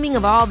dreaming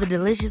of all the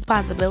delicious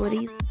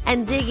possibilities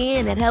and dig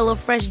in at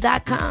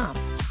HelloFresh.com.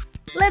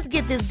 Let's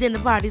get this dinner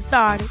party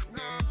started.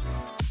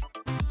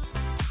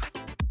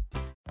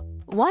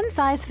 One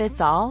size fits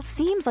all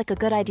seems like a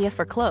good idea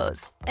for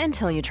clothes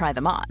until you try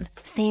them on.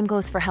 Same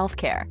goes for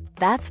healthcare.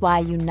 That's why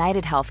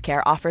United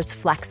Healthcare offers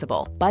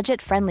flexible,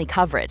 budget-friendly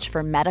coverage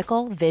for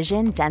medical,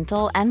 vision,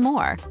 dental, and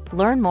more.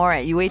 Learn more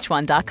at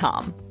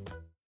uh1.com.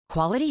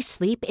 Quality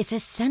sleep is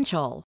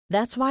essential.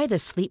 That's why the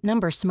Sleep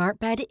Number Smart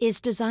Bed is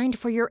designed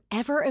for your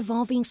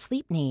ever-evolving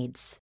sleep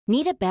needs.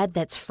 Need a bed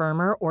that's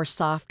firmer or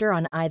softer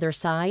on either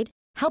side?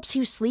 Helps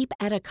you sleep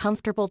at a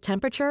comfortable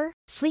temperature?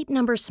 Sleep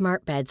Number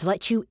Smart Beds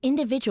let you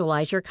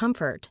individualize your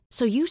comfort,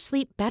 so you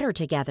sleep better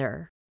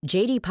together.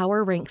 J.D.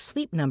 Power ranks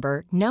Sleep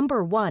Number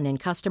number 1 in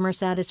customer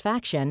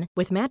satisfaction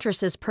with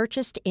mattresses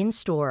purchased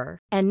in-store.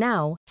 And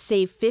now,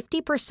 save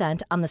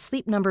 50% on the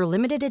Sleep Number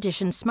Limited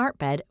Edition Smart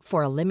Bed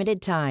for a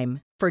limited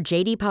time. For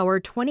J.D. Power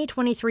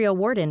 2023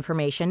 award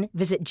information,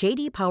 visit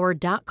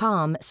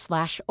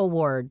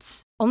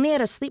jdpower.com/awards. Only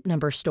at a Sleep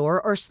Number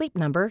store or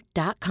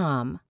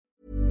sleepnumber.com.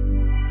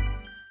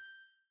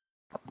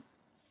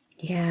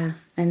 Yeah,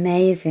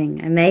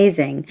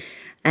 amazing.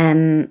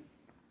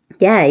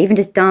 Yeah, even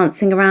just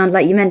dancing around,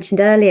 like you mentioned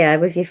earlier,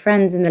 with your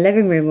friends in the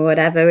living room or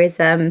whatever is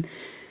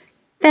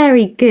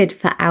very good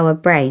for our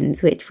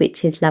brains,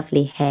 which is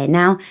lovely here.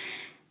 Now,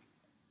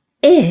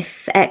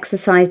 if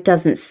exercise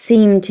doesn't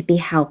seem to be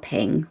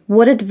helping,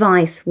 what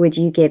advice would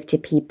you give to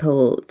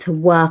people to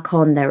work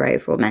on their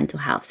overall mental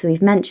health? So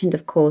we've mentioned,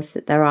 of course,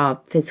 that there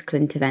are physical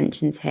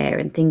interventions here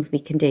and things we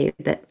can do,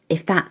 but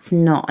if that's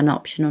not an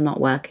option or not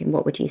working,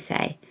 what would you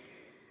say?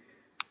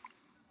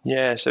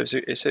 Yeah, so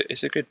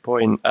it's a good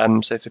point.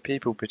 So for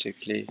people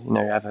particularly,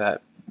 have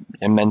that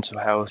mental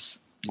health,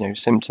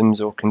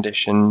 symptoms or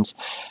conditions,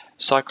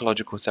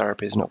 psychological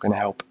therapy is not going to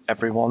help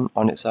everyone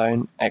on its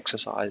own.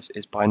 Exercise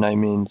is by no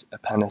means a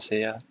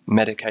panacea.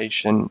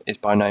 Medication is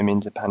by no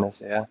means a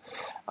panacea.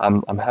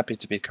 I'm happy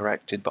to be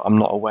corrected, but I'm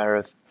not aware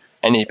of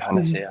any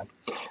panacea.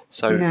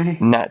 So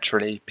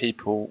naturally,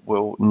 people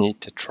will need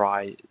to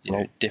try,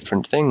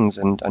 different things,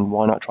 and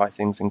why not try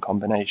things in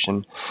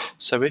combination?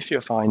 So if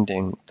you're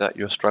finding that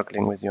you're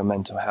struggling with your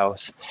mental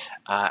health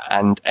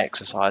and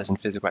exercise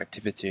and physical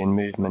activity and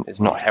movement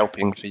is not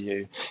helping for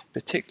you,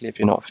 particularly if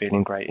you're not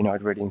feeling great,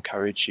 I'd really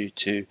encourage you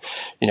to,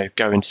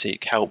 go and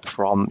seek help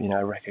from,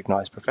 a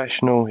recognized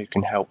professional who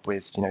can help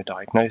with,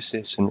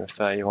 diagnosis and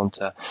refer you on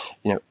to,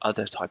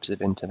 other types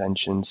of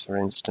interventions, for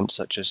instance,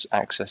 such as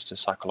access to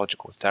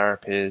psychological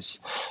therapies.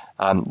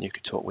 You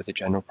could talk with a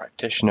general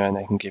practitioner and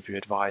they can give you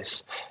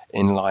advice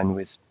in line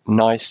with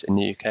NICE in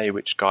the UK,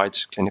 which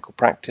guides clinical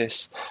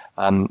practice.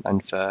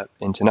 And for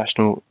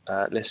international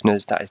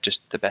listeners, that is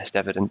just the best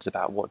evidence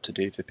about what to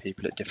do for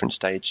people at different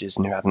stages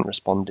and who haven't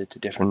responded to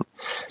different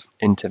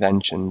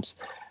interventions.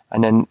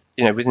 And then,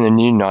 within the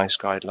new NICE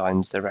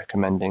guidelines, they're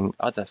recommending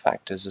other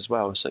factors as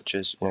well, such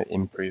as,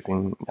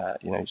 improving,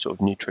 sort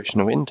of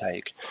nutritional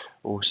intake,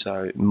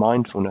 also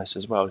mindfulness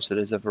as well. So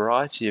there's a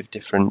variety of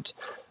different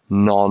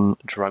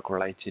non-drug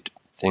related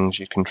things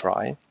you can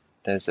try.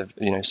 There's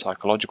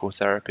psychological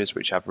therapies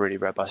which have really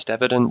robust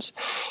evidence.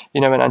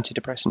 And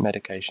antidepressant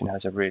medication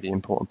has a really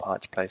important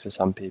part to play for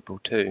some people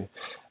too.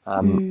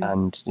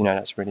 And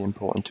that's really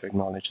important to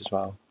acknowledge as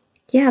well.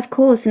 Yeah, of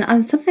course.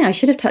 And something I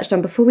should have touched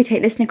on before we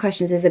take listener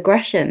questions is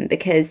aggression,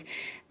 because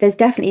there's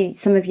definitely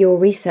some of your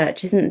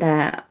research, isn't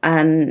there,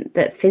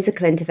 that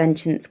physical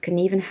interventions can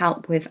even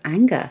help with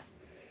anger.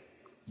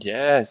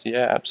 Yeah,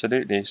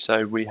 absolutely.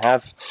 So we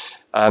have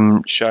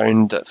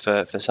shown that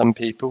for some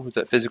people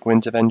that physical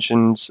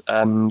interventions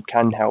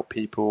can help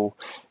people,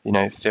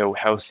 feel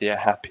healthier,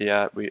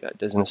 happier.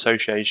 There's an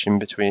association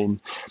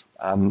between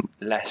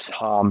less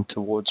harm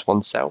towards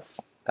oneself.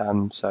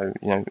 So,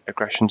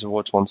 aggression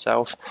towards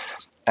oneself,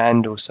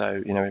 and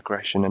also,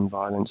 aggression and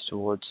violence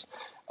towards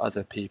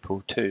other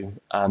people too.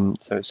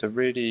 So it's a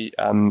really,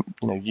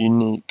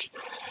 unique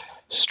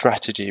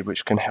strategy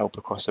which can help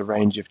across a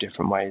range of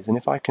different ways. And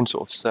if I can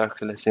sort of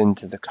circle us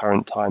into the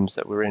current times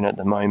that we're in at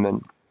the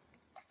moment.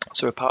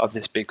 So a part of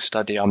this big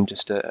study, I'm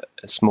just a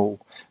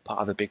small part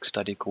of a big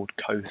study called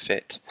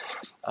COFIT.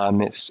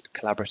 It's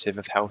collaborative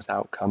of health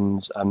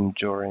outcomes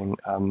during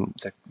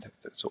the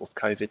sort of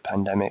COVID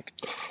pandemic.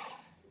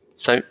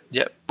 So,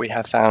 we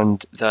have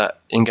found that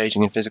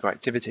engaging in physical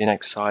activity and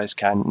exercise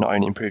can not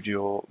only improve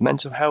your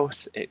mental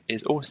health, it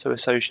is also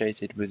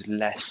associated with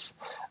less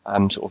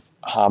sort of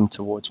harm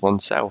towards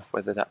oneself,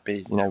 whether that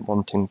be,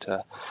 wanting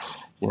to,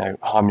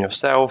 harm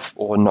yourself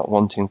or not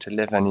wanting to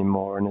live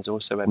anymore. And there's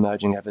also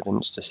emerging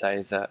evidence to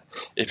say that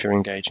if you're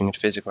engaging in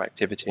physical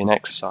activity and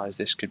exercise,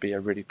 this could be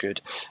a really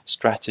good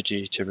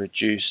strategy to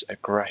reduce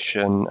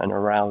aggression and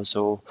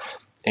arousal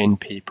in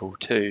people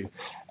too.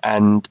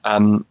 And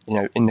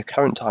in the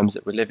current times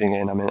that we're living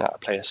in, I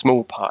play a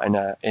small part in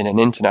an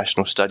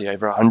international study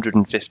over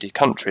 150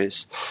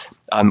 countries,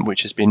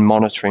 which has been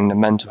monitoring the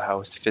mental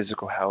health,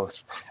 physical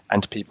health,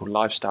 and people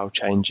lifestyle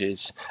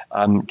changes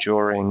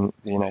during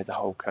the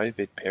whole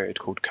COVID period,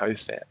 called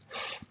COFIT.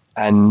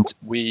 And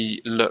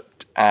we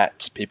looked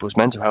at people's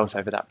mental health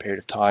over that period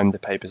of time. The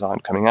papers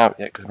aren't coming out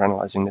yet because we're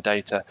analysing the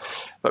data,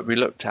 but we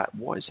looked at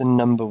what is the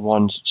number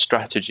one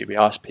strategy. We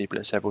asked people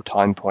at several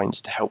time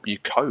points to help you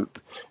cope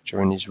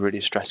during these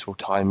really stressful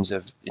times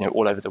of,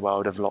 all over the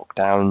world, of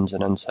lockdowns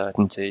and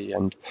uncertainty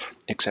and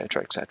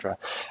etc.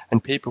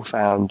 And people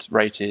found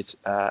rated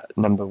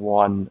number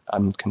one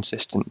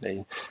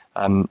consistently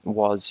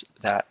was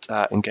that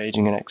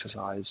engaging in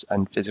exercise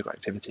and physical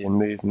activity and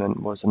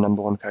movement was the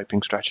number one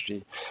coping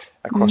strategy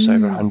across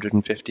over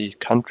 150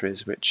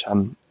 countries, which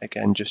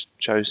again just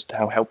shows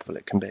how helpful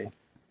it can be.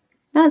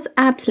 That's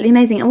absolutely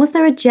amazing. And was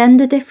there a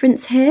gender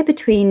difference here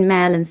between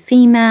male and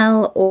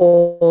female,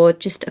 or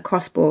just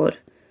across board?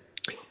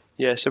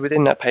 Yeah, so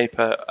within that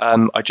paper,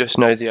 I just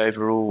know the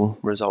overall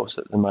results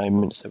at the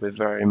moment. So we're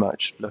very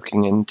much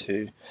looking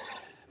into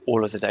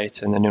all of the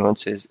data and the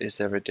nuances. Is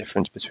there a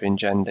difference between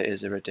gender?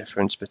 Is there a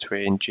difference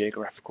between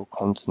geographical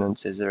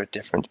continents? Is there a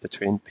difference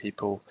between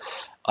people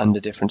under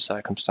different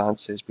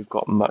circumstances? We've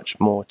got much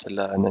more to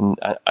learn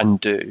and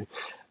do.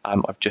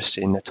 I've just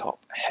seen the top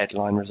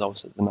headline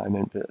results at the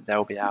moment, but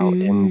they'll be out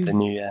in the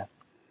new year.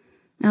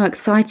 Oh,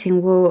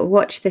 exciting. We'll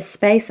watch this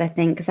space, I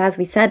think, because as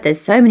we said,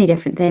 there's so many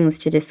different things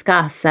to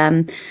discuss.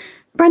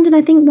 Brendan,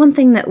 I think one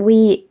thing that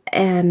we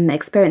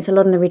experience a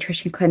lot in the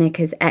Rhitrition Clinic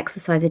is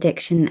exercise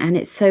addiction, and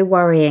it's so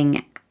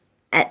worrying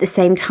at the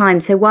same time.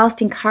 So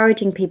whilst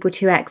encouraging people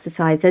to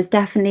exercise, there's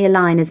definitely a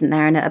line, isn't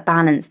there, and a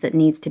balance that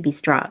needs to be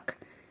struck.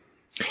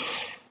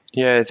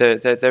 Yeah,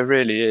 there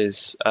really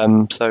is.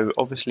 So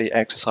obviously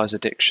exercise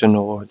addiction,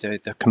 or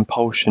the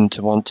compulsion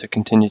to want to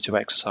continue to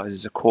exercise,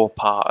 is a core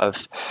part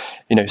of,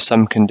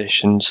 some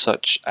conditions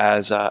such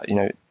as,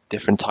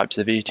 different types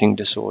of eating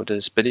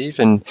disorders, but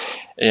even,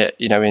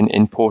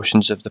 in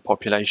portions of the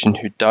population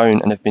who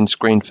don't and have been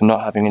screened for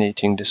not having an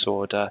eating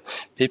disorder,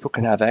 people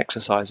can have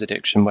exercise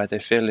addiction where they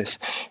feel this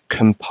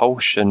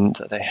compulsion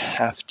that they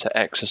have to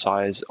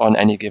exercise on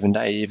any given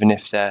day, even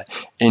if they're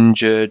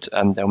injured,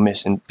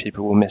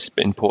 people will miss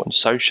important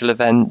social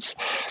events.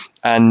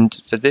 And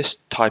for this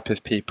type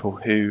of people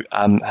who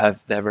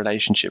have their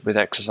relationship with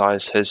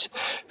exercise has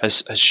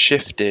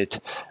shifted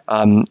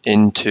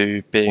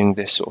into being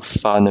this sort of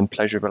fun and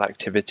pleasurable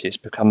activity, it's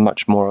become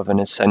much more of an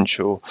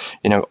essential,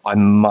 I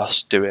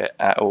must do it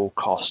at all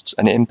costs,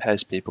 and it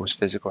impairs people's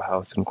physical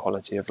health and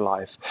quality of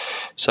life.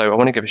 So I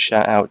want to give a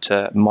shout out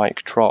to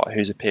Mike Trott,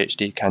 who's a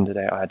PhD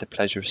candidate I had the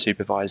pleasure of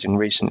supervising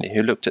recently,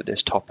 who looked at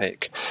this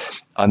topic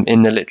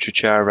in the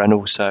literature and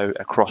also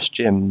across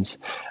gyms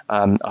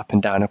up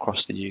and down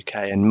across the UK.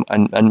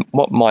 And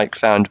what Mike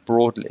found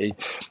broadly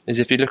is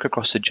if you look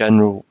across the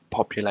general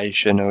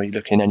population, or you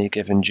look in any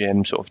given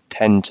gym, sort of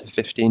 10 to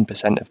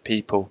 15% of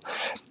people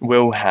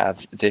will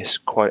have this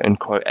quote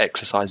unquote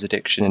exercise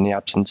addiction in the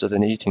absence of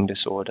an eating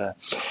disorder.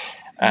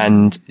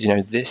 And,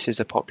 this is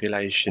a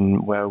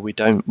population where we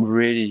don't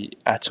really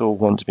at all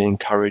want to be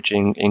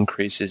encouraging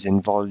increases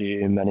in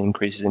volume and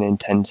increases in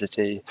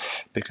intensity,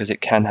 because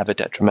it can have a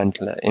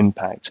detrimental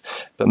impact,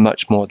 but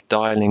much more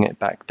dialing it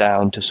back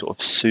down to sort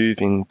of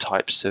soothing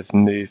types of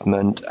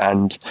movement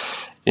and,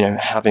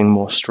 having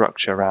more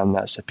structure around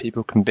that, so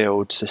people can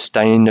build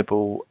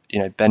sustainable,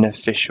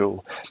 beneficial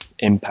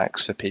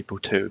impacts for people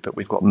too. But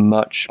we've got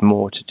much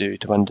more to do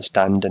to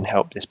understand and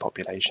help this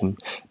population,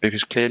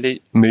 because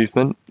clearly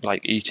movement,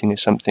 like eating,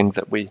 is something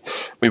that we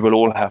will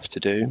all have to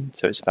do.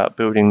 So it's about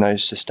building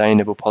those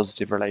sustainable,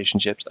 positive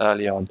relationships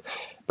early on.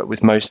 But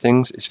with most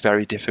things, it's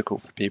very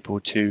difficult for people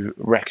to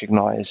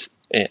recognize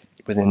it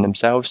within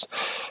themselves.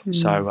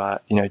 So,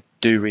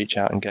 do reach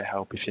out and get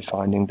help if you're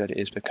finding that it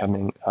is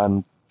becoming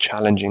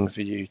challenging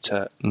for you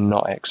to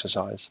not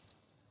exercise.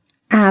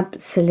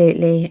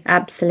 Absolutely.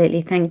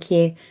 Thank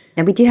you.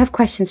 Now, we do have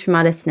questions from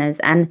our listeners,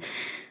 and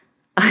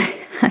I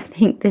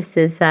think this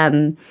is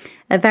a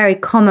very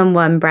common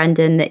one,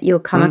 Brendan, that you'll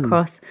come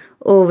across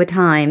all the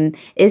time.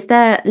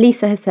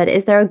 Lisa has said,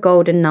 is there a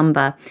golden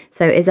number?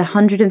 So is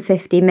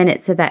 150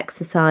 minutes of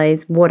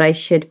exercise what I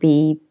should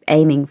be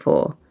aiming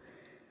for?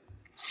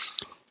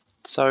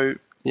 So,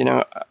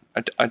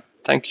 I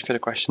thank you for the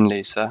question,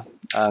 Lisa.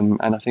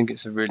 And I think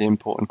it's a really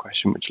important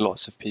question, which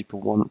lots of people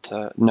want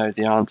to know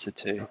the answer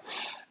to.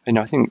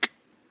 I think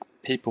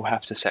people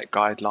have to set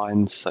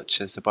guidelines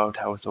such as the World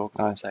Health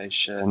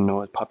Organization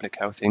or Public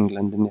Health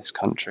England in this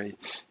country,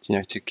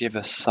 to give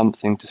us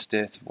something to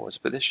steer towards.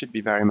 But this should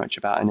be very much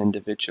about an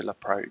individual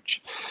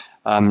approach.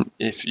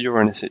 If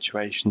you're in a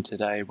situation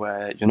today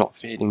where you're not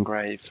feeling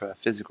great for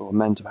physical or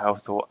mental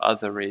health or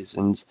other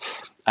reasons,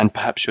 and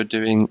perhaps you're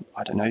doing,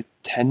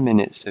 10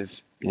 minutes of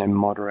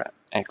moderate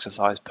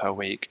exercise per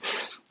week,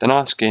 then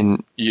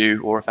asking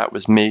you, or if that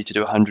was me, to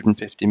do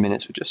 150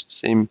 minutes would just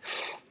seem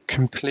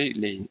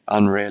completely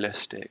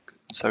unrealistic.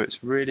 So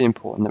it's really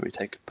important that we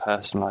take a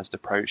personalised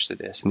approach to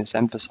this, and it's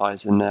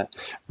emphasised in the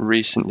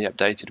recently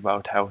updated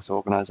World Health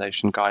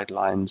Organization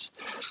guidelines,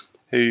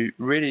 who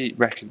really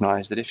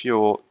recognise that if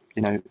you're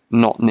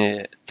not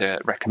near the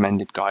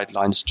recommended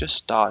guidelines, just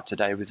start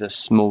today with a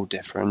small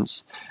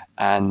difference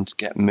and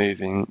get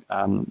moving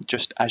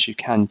just as you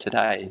can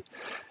today.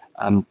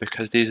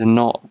 because these are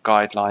not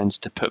guidelines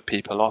to put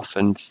people off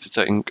and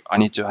think, I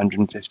need to do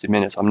 150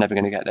 minutes, I'm never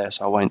going to get there,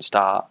 so I won't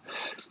start.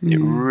 It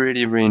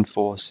really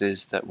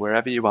reinforces that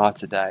wherever you are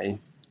today,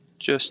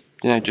 just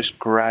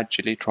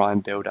gradually try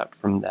and build up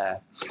from there.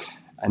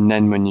 And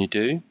then when you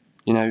do,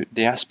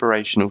 the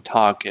aspirational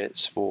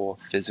targets for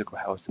physical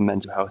health and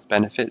mental health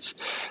benefits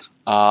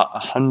are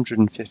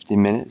 150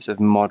 minutes of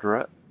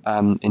moderate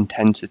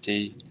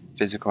intensity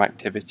physical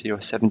activity or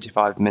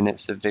 75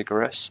 minutes of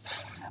vigorous.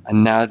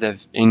 And now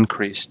they've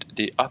increased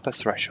the upper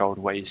threshold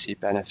where you see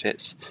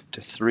benefits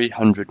to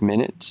 300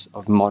 minutes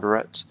of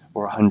moderate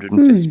or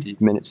 150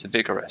 minutes of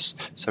vigorous.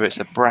 So it's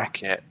a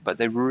bracket, but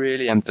they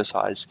really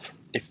emphasize,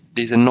 if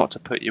these are not to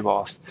put you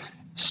off,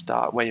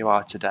 start where you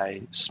are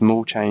today.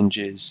 Small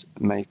changes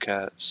make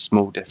a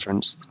small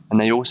difference. And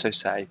they also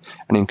say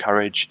and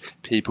encourage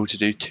people to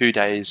do 2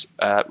 days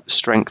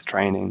strength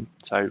training,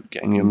 so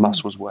getting your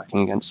muscles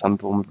working against some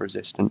form of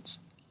resistance.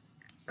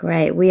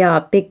 Great. We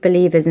are big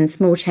believers in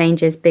small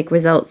changes, big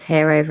results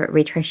here over at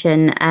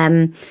Rhitrition.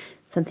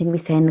 Something we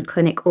say in the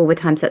clinic all the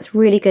time. So that's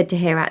really good to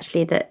hear,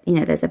 actually, that,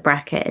 there's a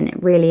bracket, and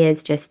it really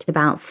is just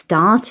about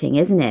starting,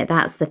 isn't it?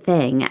 That's the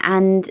thing.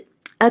 And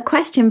a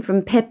question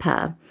from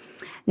Pippa.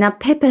 Now,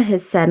 Pippa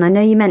has said, and I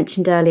know you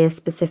mentioned earlier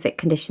specific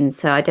conditions,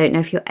 so I don't know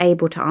if you're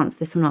able to answer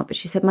this or not, but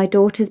she said, my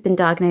daughter's been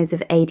diagnosed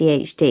with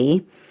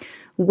ADHD.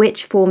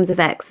 Which forms of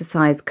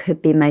exercise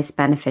could be most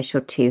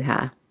beneficial to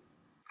her?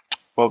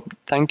 Well,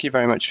 thank you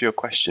very much for your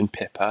question,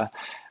 Pippa.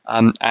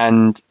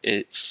 And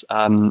it's,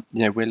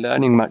 we're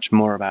learning much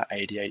more about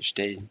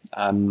ADHD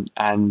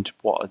and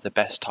what are the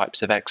best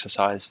types of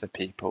exercise for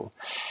people.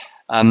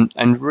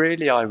 And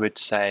really, I would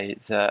say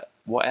that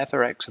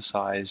whatever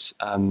exercise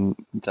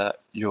that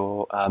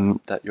your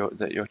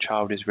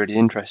child is really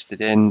interested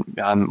in,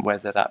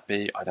 whether that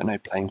be,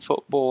 playing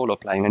football or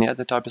playing any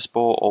other type of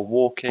sport or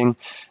walking,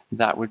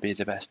 that would be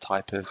the best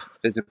type of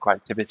physical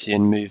activity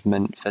and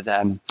movement for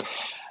them.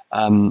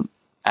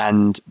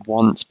 And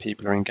once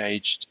people are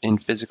engaged in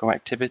physical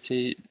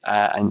activity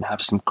and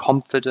have some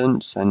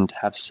confidence and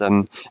have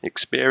some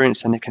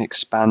experience, then they can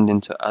expand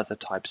into other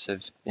types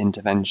of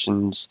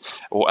interventions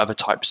or other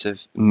types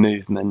of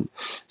movement.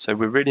 So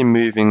we're really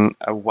moving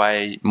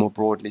away more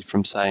broadly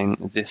from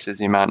saying this is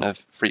the amount of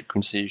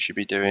frequency you should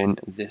be doing,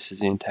 this is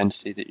the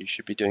intensity that you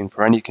should be doing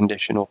for any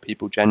condition or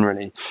people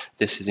generally,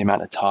 this is the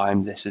amount of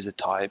time, this is a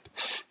type,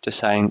 to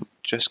saying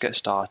just get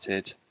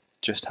started,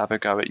 just have a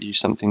go at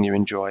something you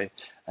enjoy,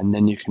 and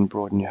then you can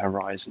broaden your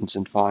horizons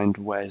and find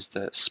where's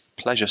the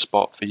pleasure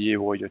spot for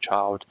you or your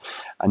child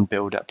and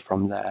build up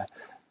from there.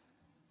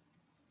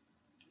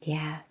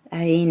 Yeah,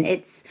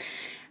 I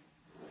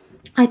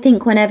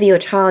think whenever your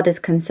child is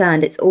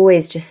concerned, it's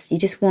always you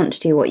just want to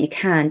do what you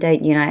can,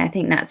 don't you? I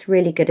think that's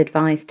really good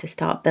advice to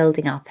start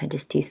building up and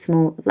just do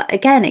small.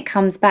 Again, it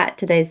comes back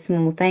to those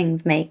small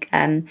things make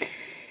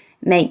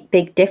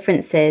big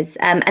differences.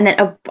 And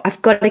then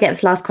I've got to get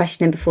this last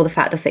question in before the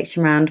fact or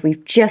fiction round.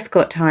 We've just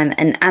got time.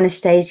 And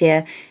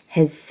Anastasia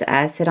has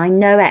said, I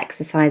know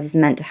exercise is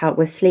meant to help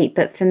with sleep,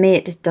 but for me,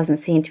 it just doesn't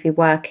seem to be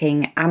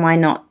working. Am I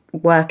not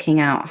working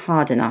out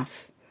hard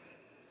enough?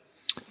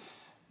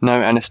 No,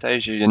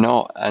 Anastasia, you're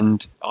not,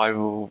 and I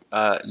will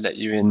let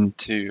you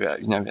into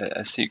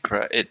a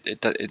secret.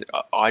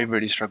 I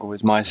really struggle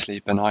with my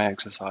sleep, and I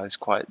exercise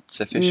quite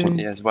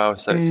sufficiently as well.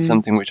 So it's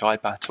something which I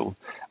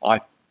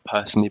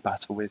personally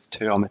battle with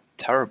too. I'm a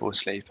terrible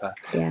sleeper,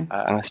 and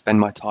I spend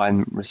my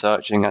time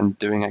researching and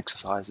doing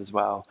exercise as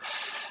well.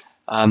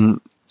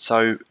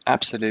 So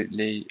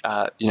absolutely,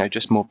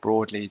 just more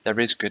broadly, there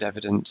is good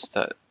evidence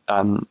that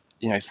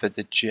for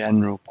the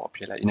general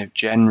population,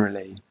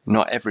 generally,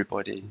 not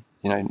everybody.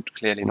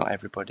 Clearly not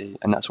everybody,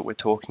 and that's what we're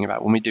talking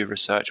about. When we do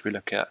research, we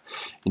look at,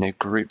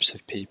 groups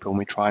of people and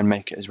we try and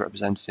make it as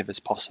representative as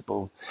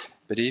possible.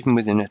 But even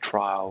within a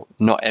trial,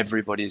 not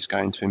everybody is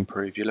going to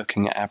improve. You're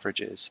looking at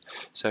averages.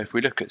 So if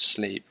we look at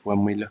sleep,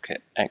 when we look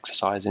at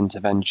exercise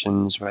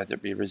interventions, whether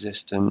it be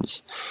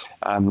resistance,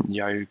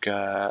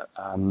 yoga,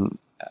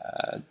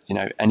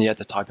 any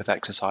other type of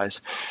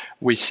exercise,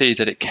 we see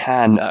that it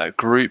can, at a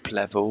group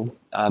level,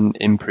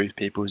 improve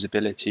people's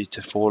ability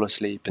to fall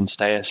asleep and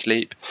stay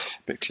asleep.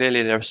 But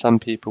clearly there are some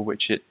people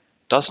which it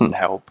doesn't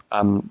help,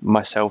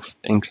 myself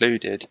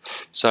included.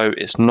 So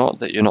it's not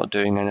that you're not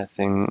doing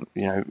anything,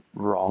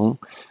 wrong.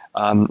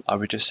 I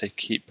would just say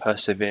keep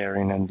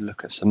persevering and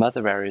look at some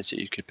other areas that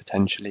you could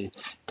potentially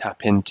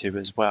tap into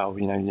as well,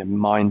 your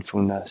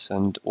mindfulness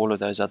and all of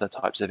those other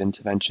types of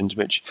interventions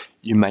which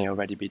you may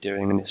already be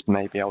doing, and this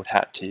may be old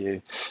hat to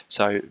you.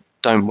 So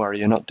don't worry,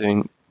 you're not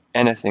doing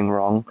anything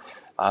wrong.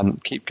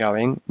 Keep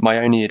going. My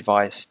only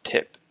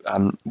tip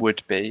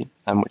would be,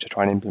 which I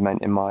try and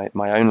implement in my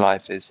own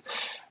life, is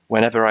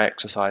whenever I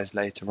exercise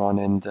later on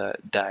in the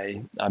day,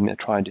 I'm going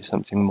to try and do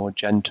something more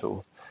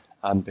gentle.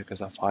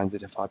 Because I find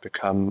that if I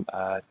become,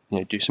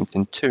 do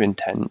something too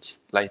intense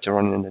later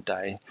on in the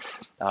day,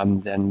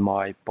 then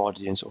my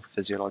body and sort of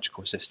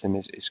physiological system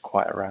is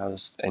quite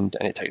aroused, and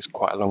it takes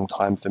quite a long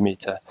time for me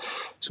to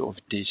sort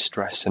of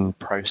de-stress and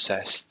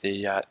process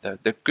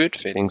the good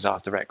feelings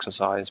after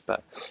exercise,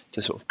 but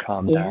to sort of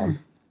calm down.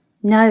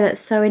 No,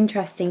 that's so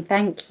interesting.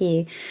 Thank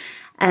you.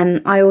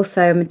 I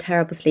also am a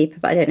terrible sleeper,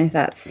 but I don't know if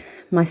that's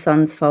my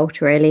son's fault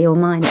really or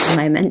mine at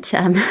the moment.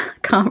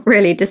 Can't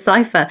really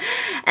decipher.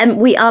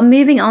 We are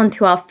moving on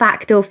to our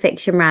fact or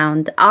fiction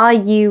round. Are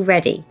you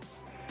ready?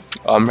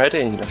 I'm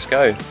ready. Let's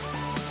go.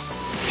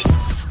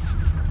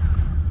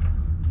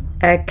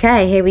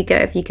 Okay, here we go.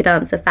 If you could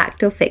answer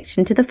fact or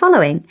fiction to the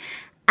following.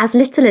 As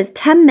little as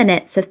 10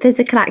 minutes of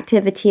physical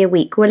activity a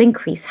week will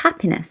increase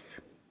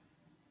happiness.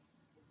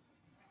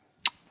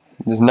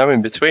 There's no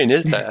in between,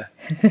 is there?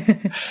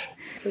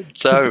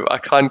 So I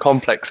can't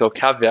complex or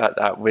caveat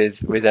that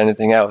with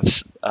anything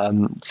else.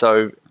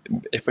 So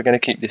if we're going to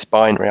keep this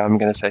binary, I'm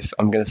going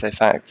to say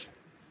fact.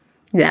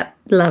 Yeah,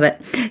 love it.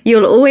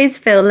 You'll always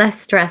feel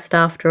less stressed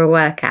after a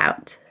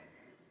workout.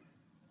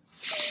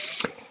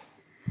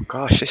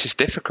 Gosh, this is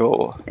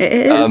difficult. It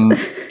is.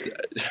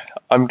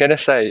 I'm going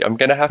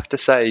to have to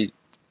say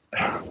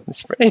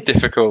it's really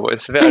difficult.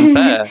 It's a bit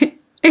unfair.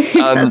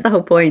 That's the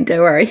whole point, don't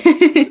worry.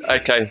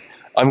 Okay.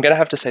 I'm going to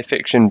have to say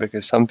fiction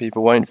because some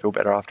people won't feel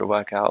better after a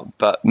workout,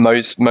 but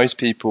most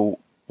people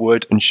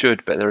would and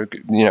should, but there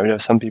are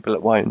some people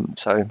that won't.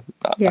 So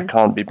I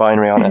can't be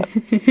binary on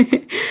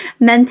it.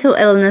 Mental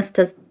illness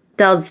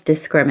does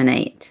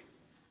discriminate.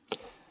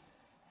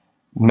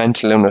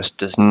 Mental illness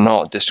does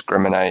not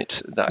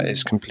discriminate. That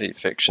is complete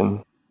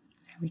fiction.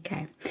 There we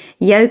go.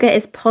 Yoga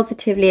is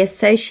positively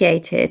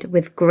associated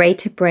with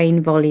greater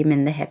brain volume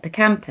in the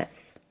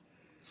hippocampus.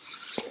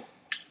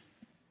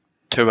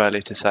 Too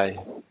early to say.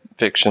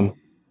 Fiction.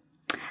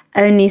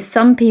 Only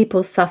some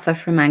people suffer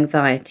from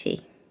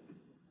anxiety.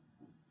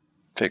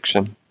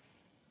 Fiction.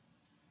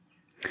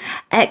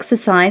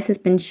 Exercise has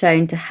been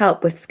shown to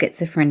help with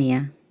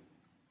schizophrenia.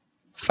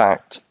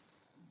 Fact.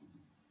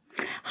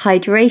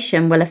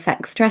 Hydration will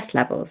affect stress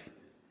levels.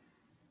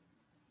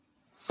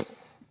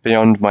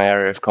 Beyond my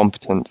area of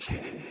competence.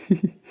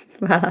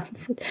 Well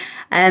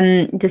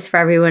answered. Just for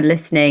everyone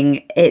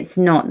listening, it's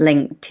not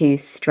linked to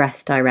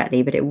stress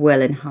directly, but it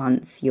will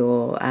enhance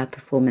your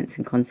performance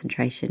and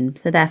concentration.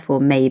 So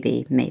therefore,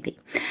 maybe.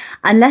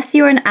 Unless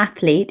you're an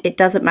athlete, it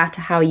doesn't matter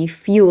how you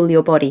fuel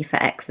your body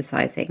for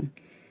exercising.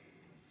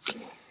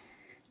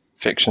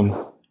 Fiction.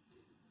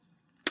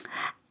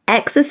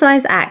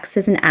 Exercise acts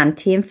as an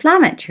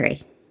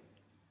anti-inflammatory.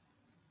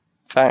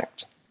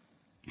 Fact.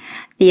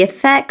 The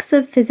effects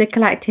of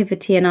physical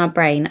activity in our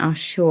brain are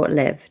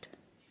short-lived.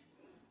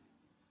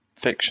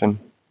 Fiction.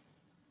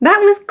 That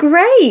was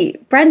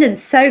great.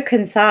 Brendan's so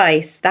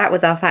concise. That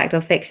was our fact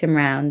or fiction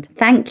round.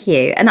 Thank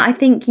you. And I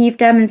think you've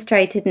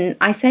demonstrated, and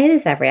I say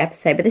this every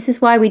episode, but this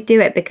is why we do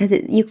it, because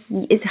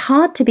it's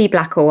hard to be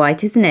black or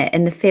white, isn't it,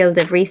 in the field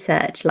of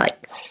research,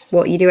 like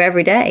what you do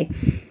every day.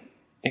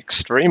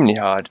 Extremely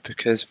hard,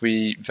 because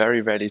we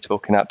very rarely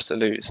talk in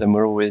absolutes, and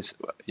we're always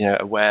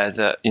aware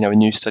that a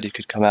new study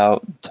could come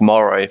out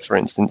tomorrow, for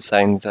instance,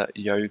 saying that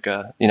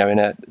yoga in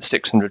a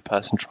 600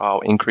 person trial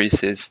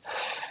increases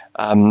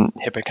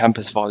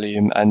hippocampus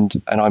volume, and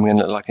I'm going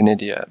to look like an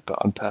idiot, but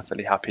I'm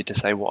perfectly happy to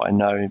say what I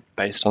know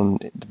based on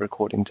the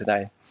recording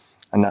today,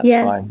 and that's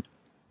fine.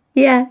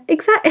 Yeah,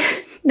 exactly.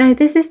 No,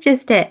 this is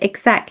just it.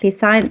 Exactly.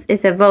 Science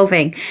is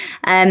evolving.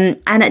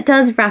 And it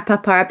does wrap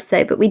up our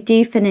episode, but we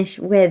do finish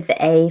with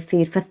a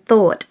food for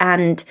thought.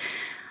 And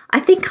I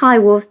think I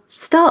will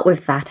start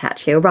with that,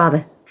 actually, or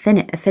rather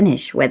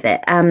finish with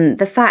it.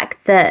 The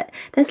fact that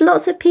there's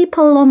lots of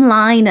people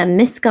online and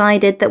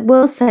misguided that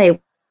will say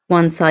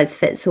one size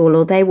fits all,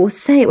 or they will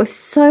say it with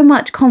so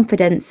much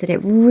confidence that it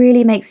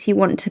really makes you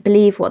want to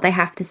believe what they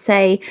have to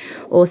say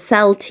or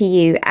sell to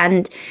you.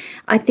 And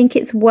I think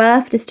it's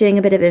worth just doing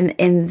a bit of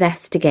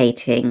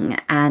investigating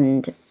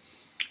and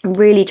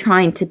really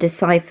trying to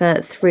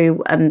decipher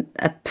through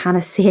a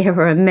panacea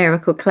or a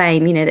miracle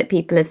claim, that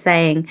people are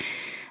saying,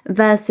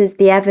 versus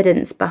the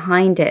evidence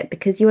behind it,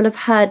 because you'll have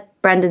heard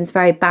Brendan's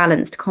very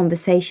balanced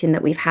conversation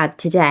that we've had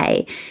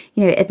today,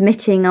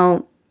 admitting,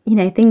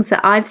 things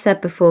that I've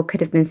said before could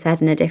have been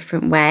said in a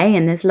different way.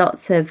 And there's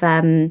lots of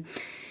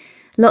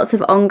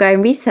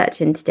ongoing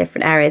research into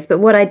different areas. But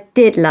what I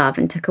did love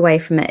and took away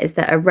from it is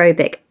that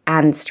aerobic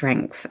and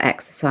strength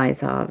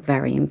exercise are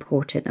very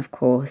important, of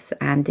course,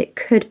 and it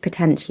could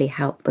potentially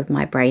help with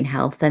my brain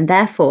health. And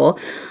therefore,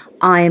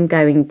 I am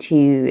going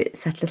to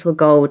set a little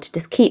goal to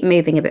just keep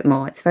moving a bit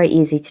more. It's very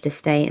easy to just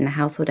stay in the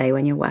house all day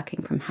when you're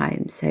working from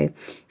home. So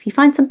if you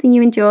find something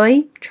you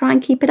enjoy, try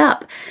and keep it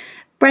up.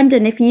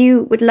 Brendan, if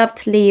you would love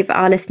to leave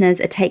our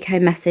listeners a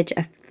take-home message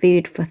of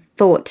food for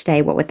thought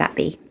today, what would that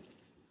be?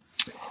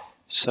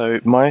 So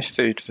my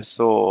food for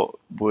thought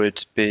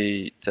would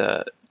be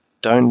that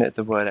don't let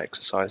the word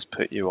exercise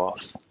put you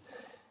off.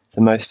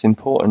 The most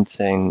important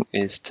thing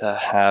is to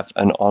have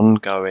an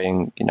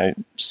ongoing,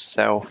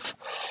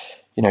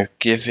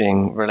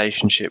 giving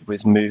relationship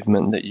with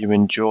movement that you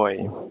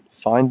enjoy.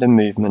 Find a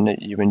movement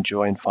that you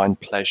enjoy and find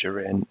pleasure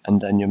in, and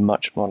then you're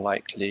much more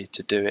likely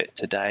to do it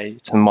today,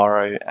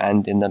 tomorrow,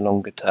 and in the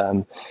longer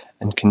term,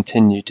 and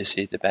continue to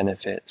see the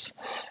benefits.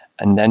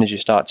 And then as you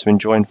start to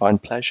enjoy and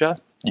find pleasure,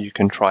 you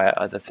can try out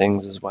other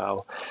things as well.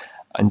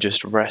 And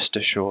just rest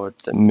assured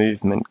that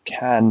movement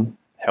can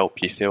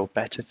help you feel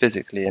better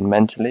physically and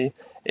mentally.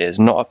 It is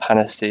not a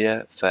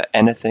panacea for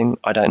anything.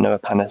 I don't know a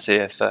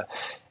panacea for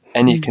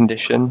any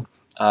condition,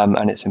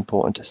 and it's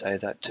important to say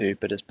that too.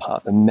 But as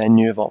part of a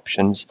menu of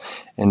options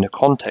in the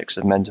context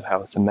of mental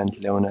health and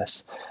mental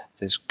illness,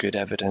 there's good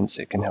evidence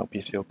it can help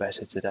you feel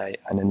better today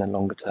and in the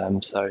longer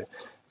term. So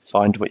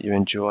find what you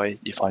enjoy,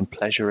 you find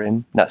pleasure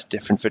in. That's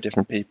different for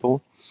different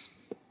people,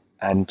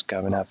 and go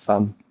and have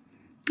fun.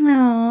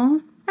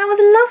 Aww. That was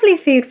a lovely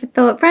food for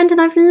thought. Brendan,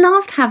 I've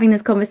loved having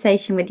this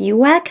conversation with you.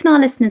 Where can our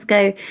listeners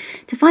go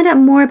to find out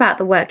more about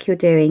the work you're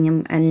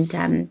doing and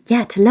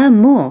to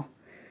learn more?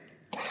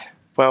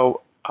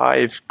 Well,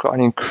 I've got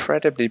an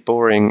incredibly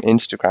boring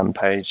Instagram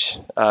page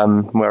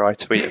where I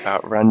tweet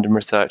about random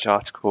research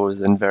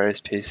articles and various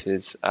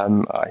pieces. I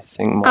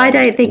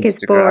don't think it's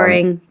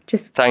boring.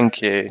 Just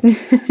thank you.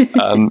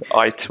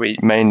 I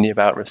tweet mainly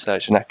about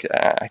research and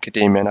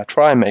academia, and I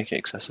try and make it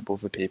accessible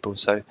for people.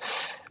 So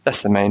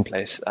that's the main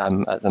place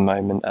at the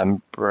moment.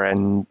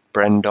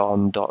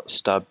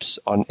 Brendon.stubbs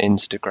on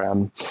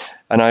Instagram.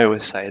 And I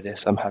always say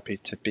this, I'm happy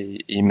to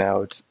be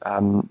emailed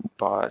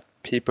by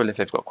people if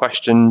they've got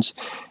questions.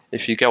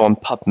 If you go on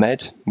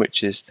PubMed,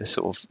 which is the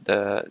sort of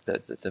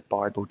the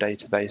Bible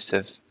database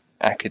of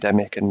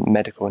academic and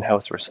medical and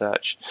health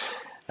research,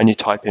 and you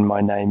type in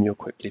my name, you'll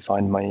quickly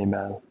find my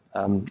email.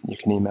 You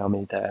can email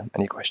me there,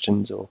 any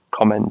questions or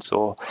comments,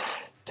 or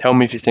tell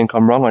me if you think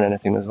I'm wrong on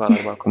anything as well. I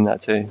welcome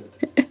that too.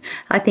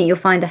 I think you'll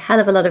find a hell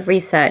of a lot of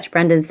research.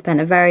 Brendan spent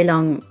a very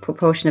long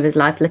proportion of his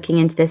life looking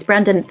into this.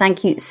 Brendan,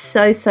 thank you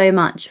so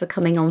much for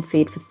coming on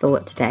Food for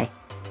Thought today.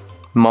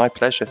 My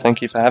pleasure.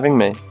 Thank you for having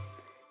me.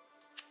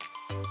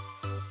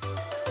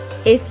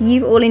 If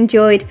you've all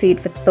enjoyed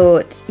Food for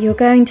Thought, you're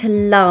going to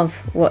love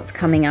what's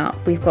coming up.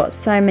 We've got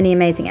so many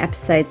amazing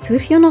episodes. So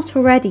if you're not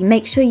already,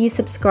 make sure you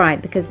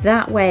subscribe, because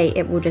that way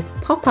it will just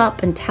pop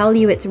up and tell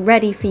you it's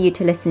ready for you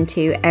to listen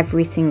to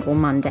every single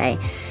Monday.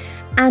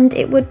 And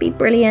it would be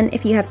brilliant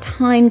if you have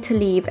time to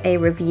leave a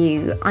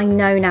review. I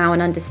know now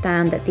and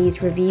understand that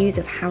these reviews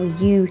of how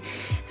you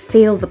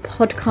feel the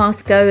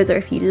podcast goes, or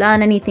if you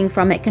learn anything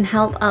from it, can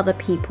help other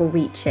people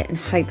reach it, and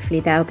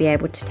hopefully they'll be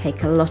able to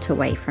take a lot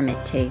away from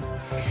it too.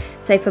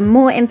 So for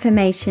more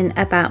information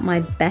about my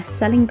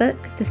best-selling book,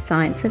 The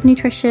Science of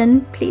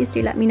Nutrition, please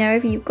do let me know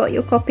if you've got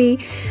your copy.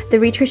 The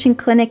Rhitrition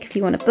Clinic, if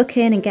you want to book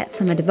in and get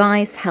some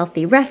advice,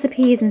 healthy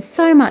recipes, and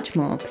so much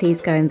more,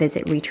 please go and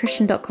visit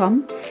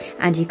rhitrition.com.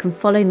 And you can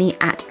follow me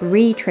at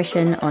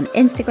Rhitrition on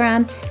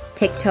Instagram,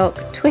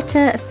 TikTok,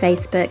 Twitter,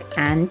 Facebook,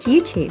 and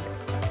YouTube.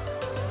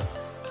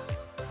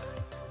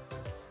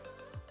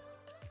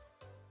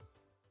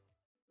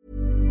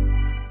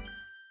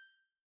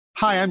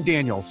 Hi, I'm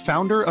Daniel,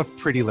 founder of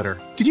Pretty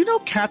Litter. Did you know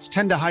cats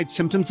tend to hide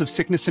symptoms of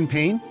sickness and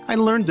pain? I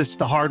learned this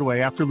the hard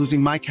way after losing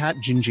my cat,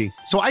 Gingy.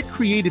 So I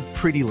created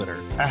Pretty Litter,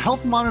 a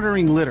health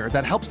monitoring litter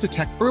that helps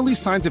detect early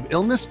signs of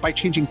illness by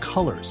changing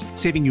colors,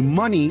 saving you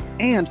money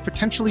and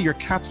potentially your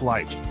cat's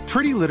life.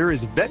 Pretty Litter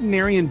is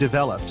veterinarian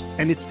developed,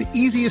 and it's the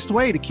easiest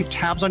way to keep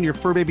tabs on your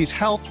fur baby's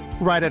health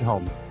right at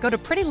home. Go to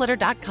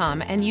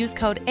prettylitter.com and use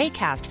code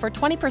ACAST for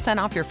 20%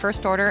 off your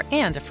first order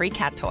and a free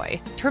cat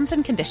toy. Terms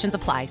and conditions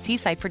apply. See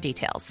site for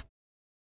details.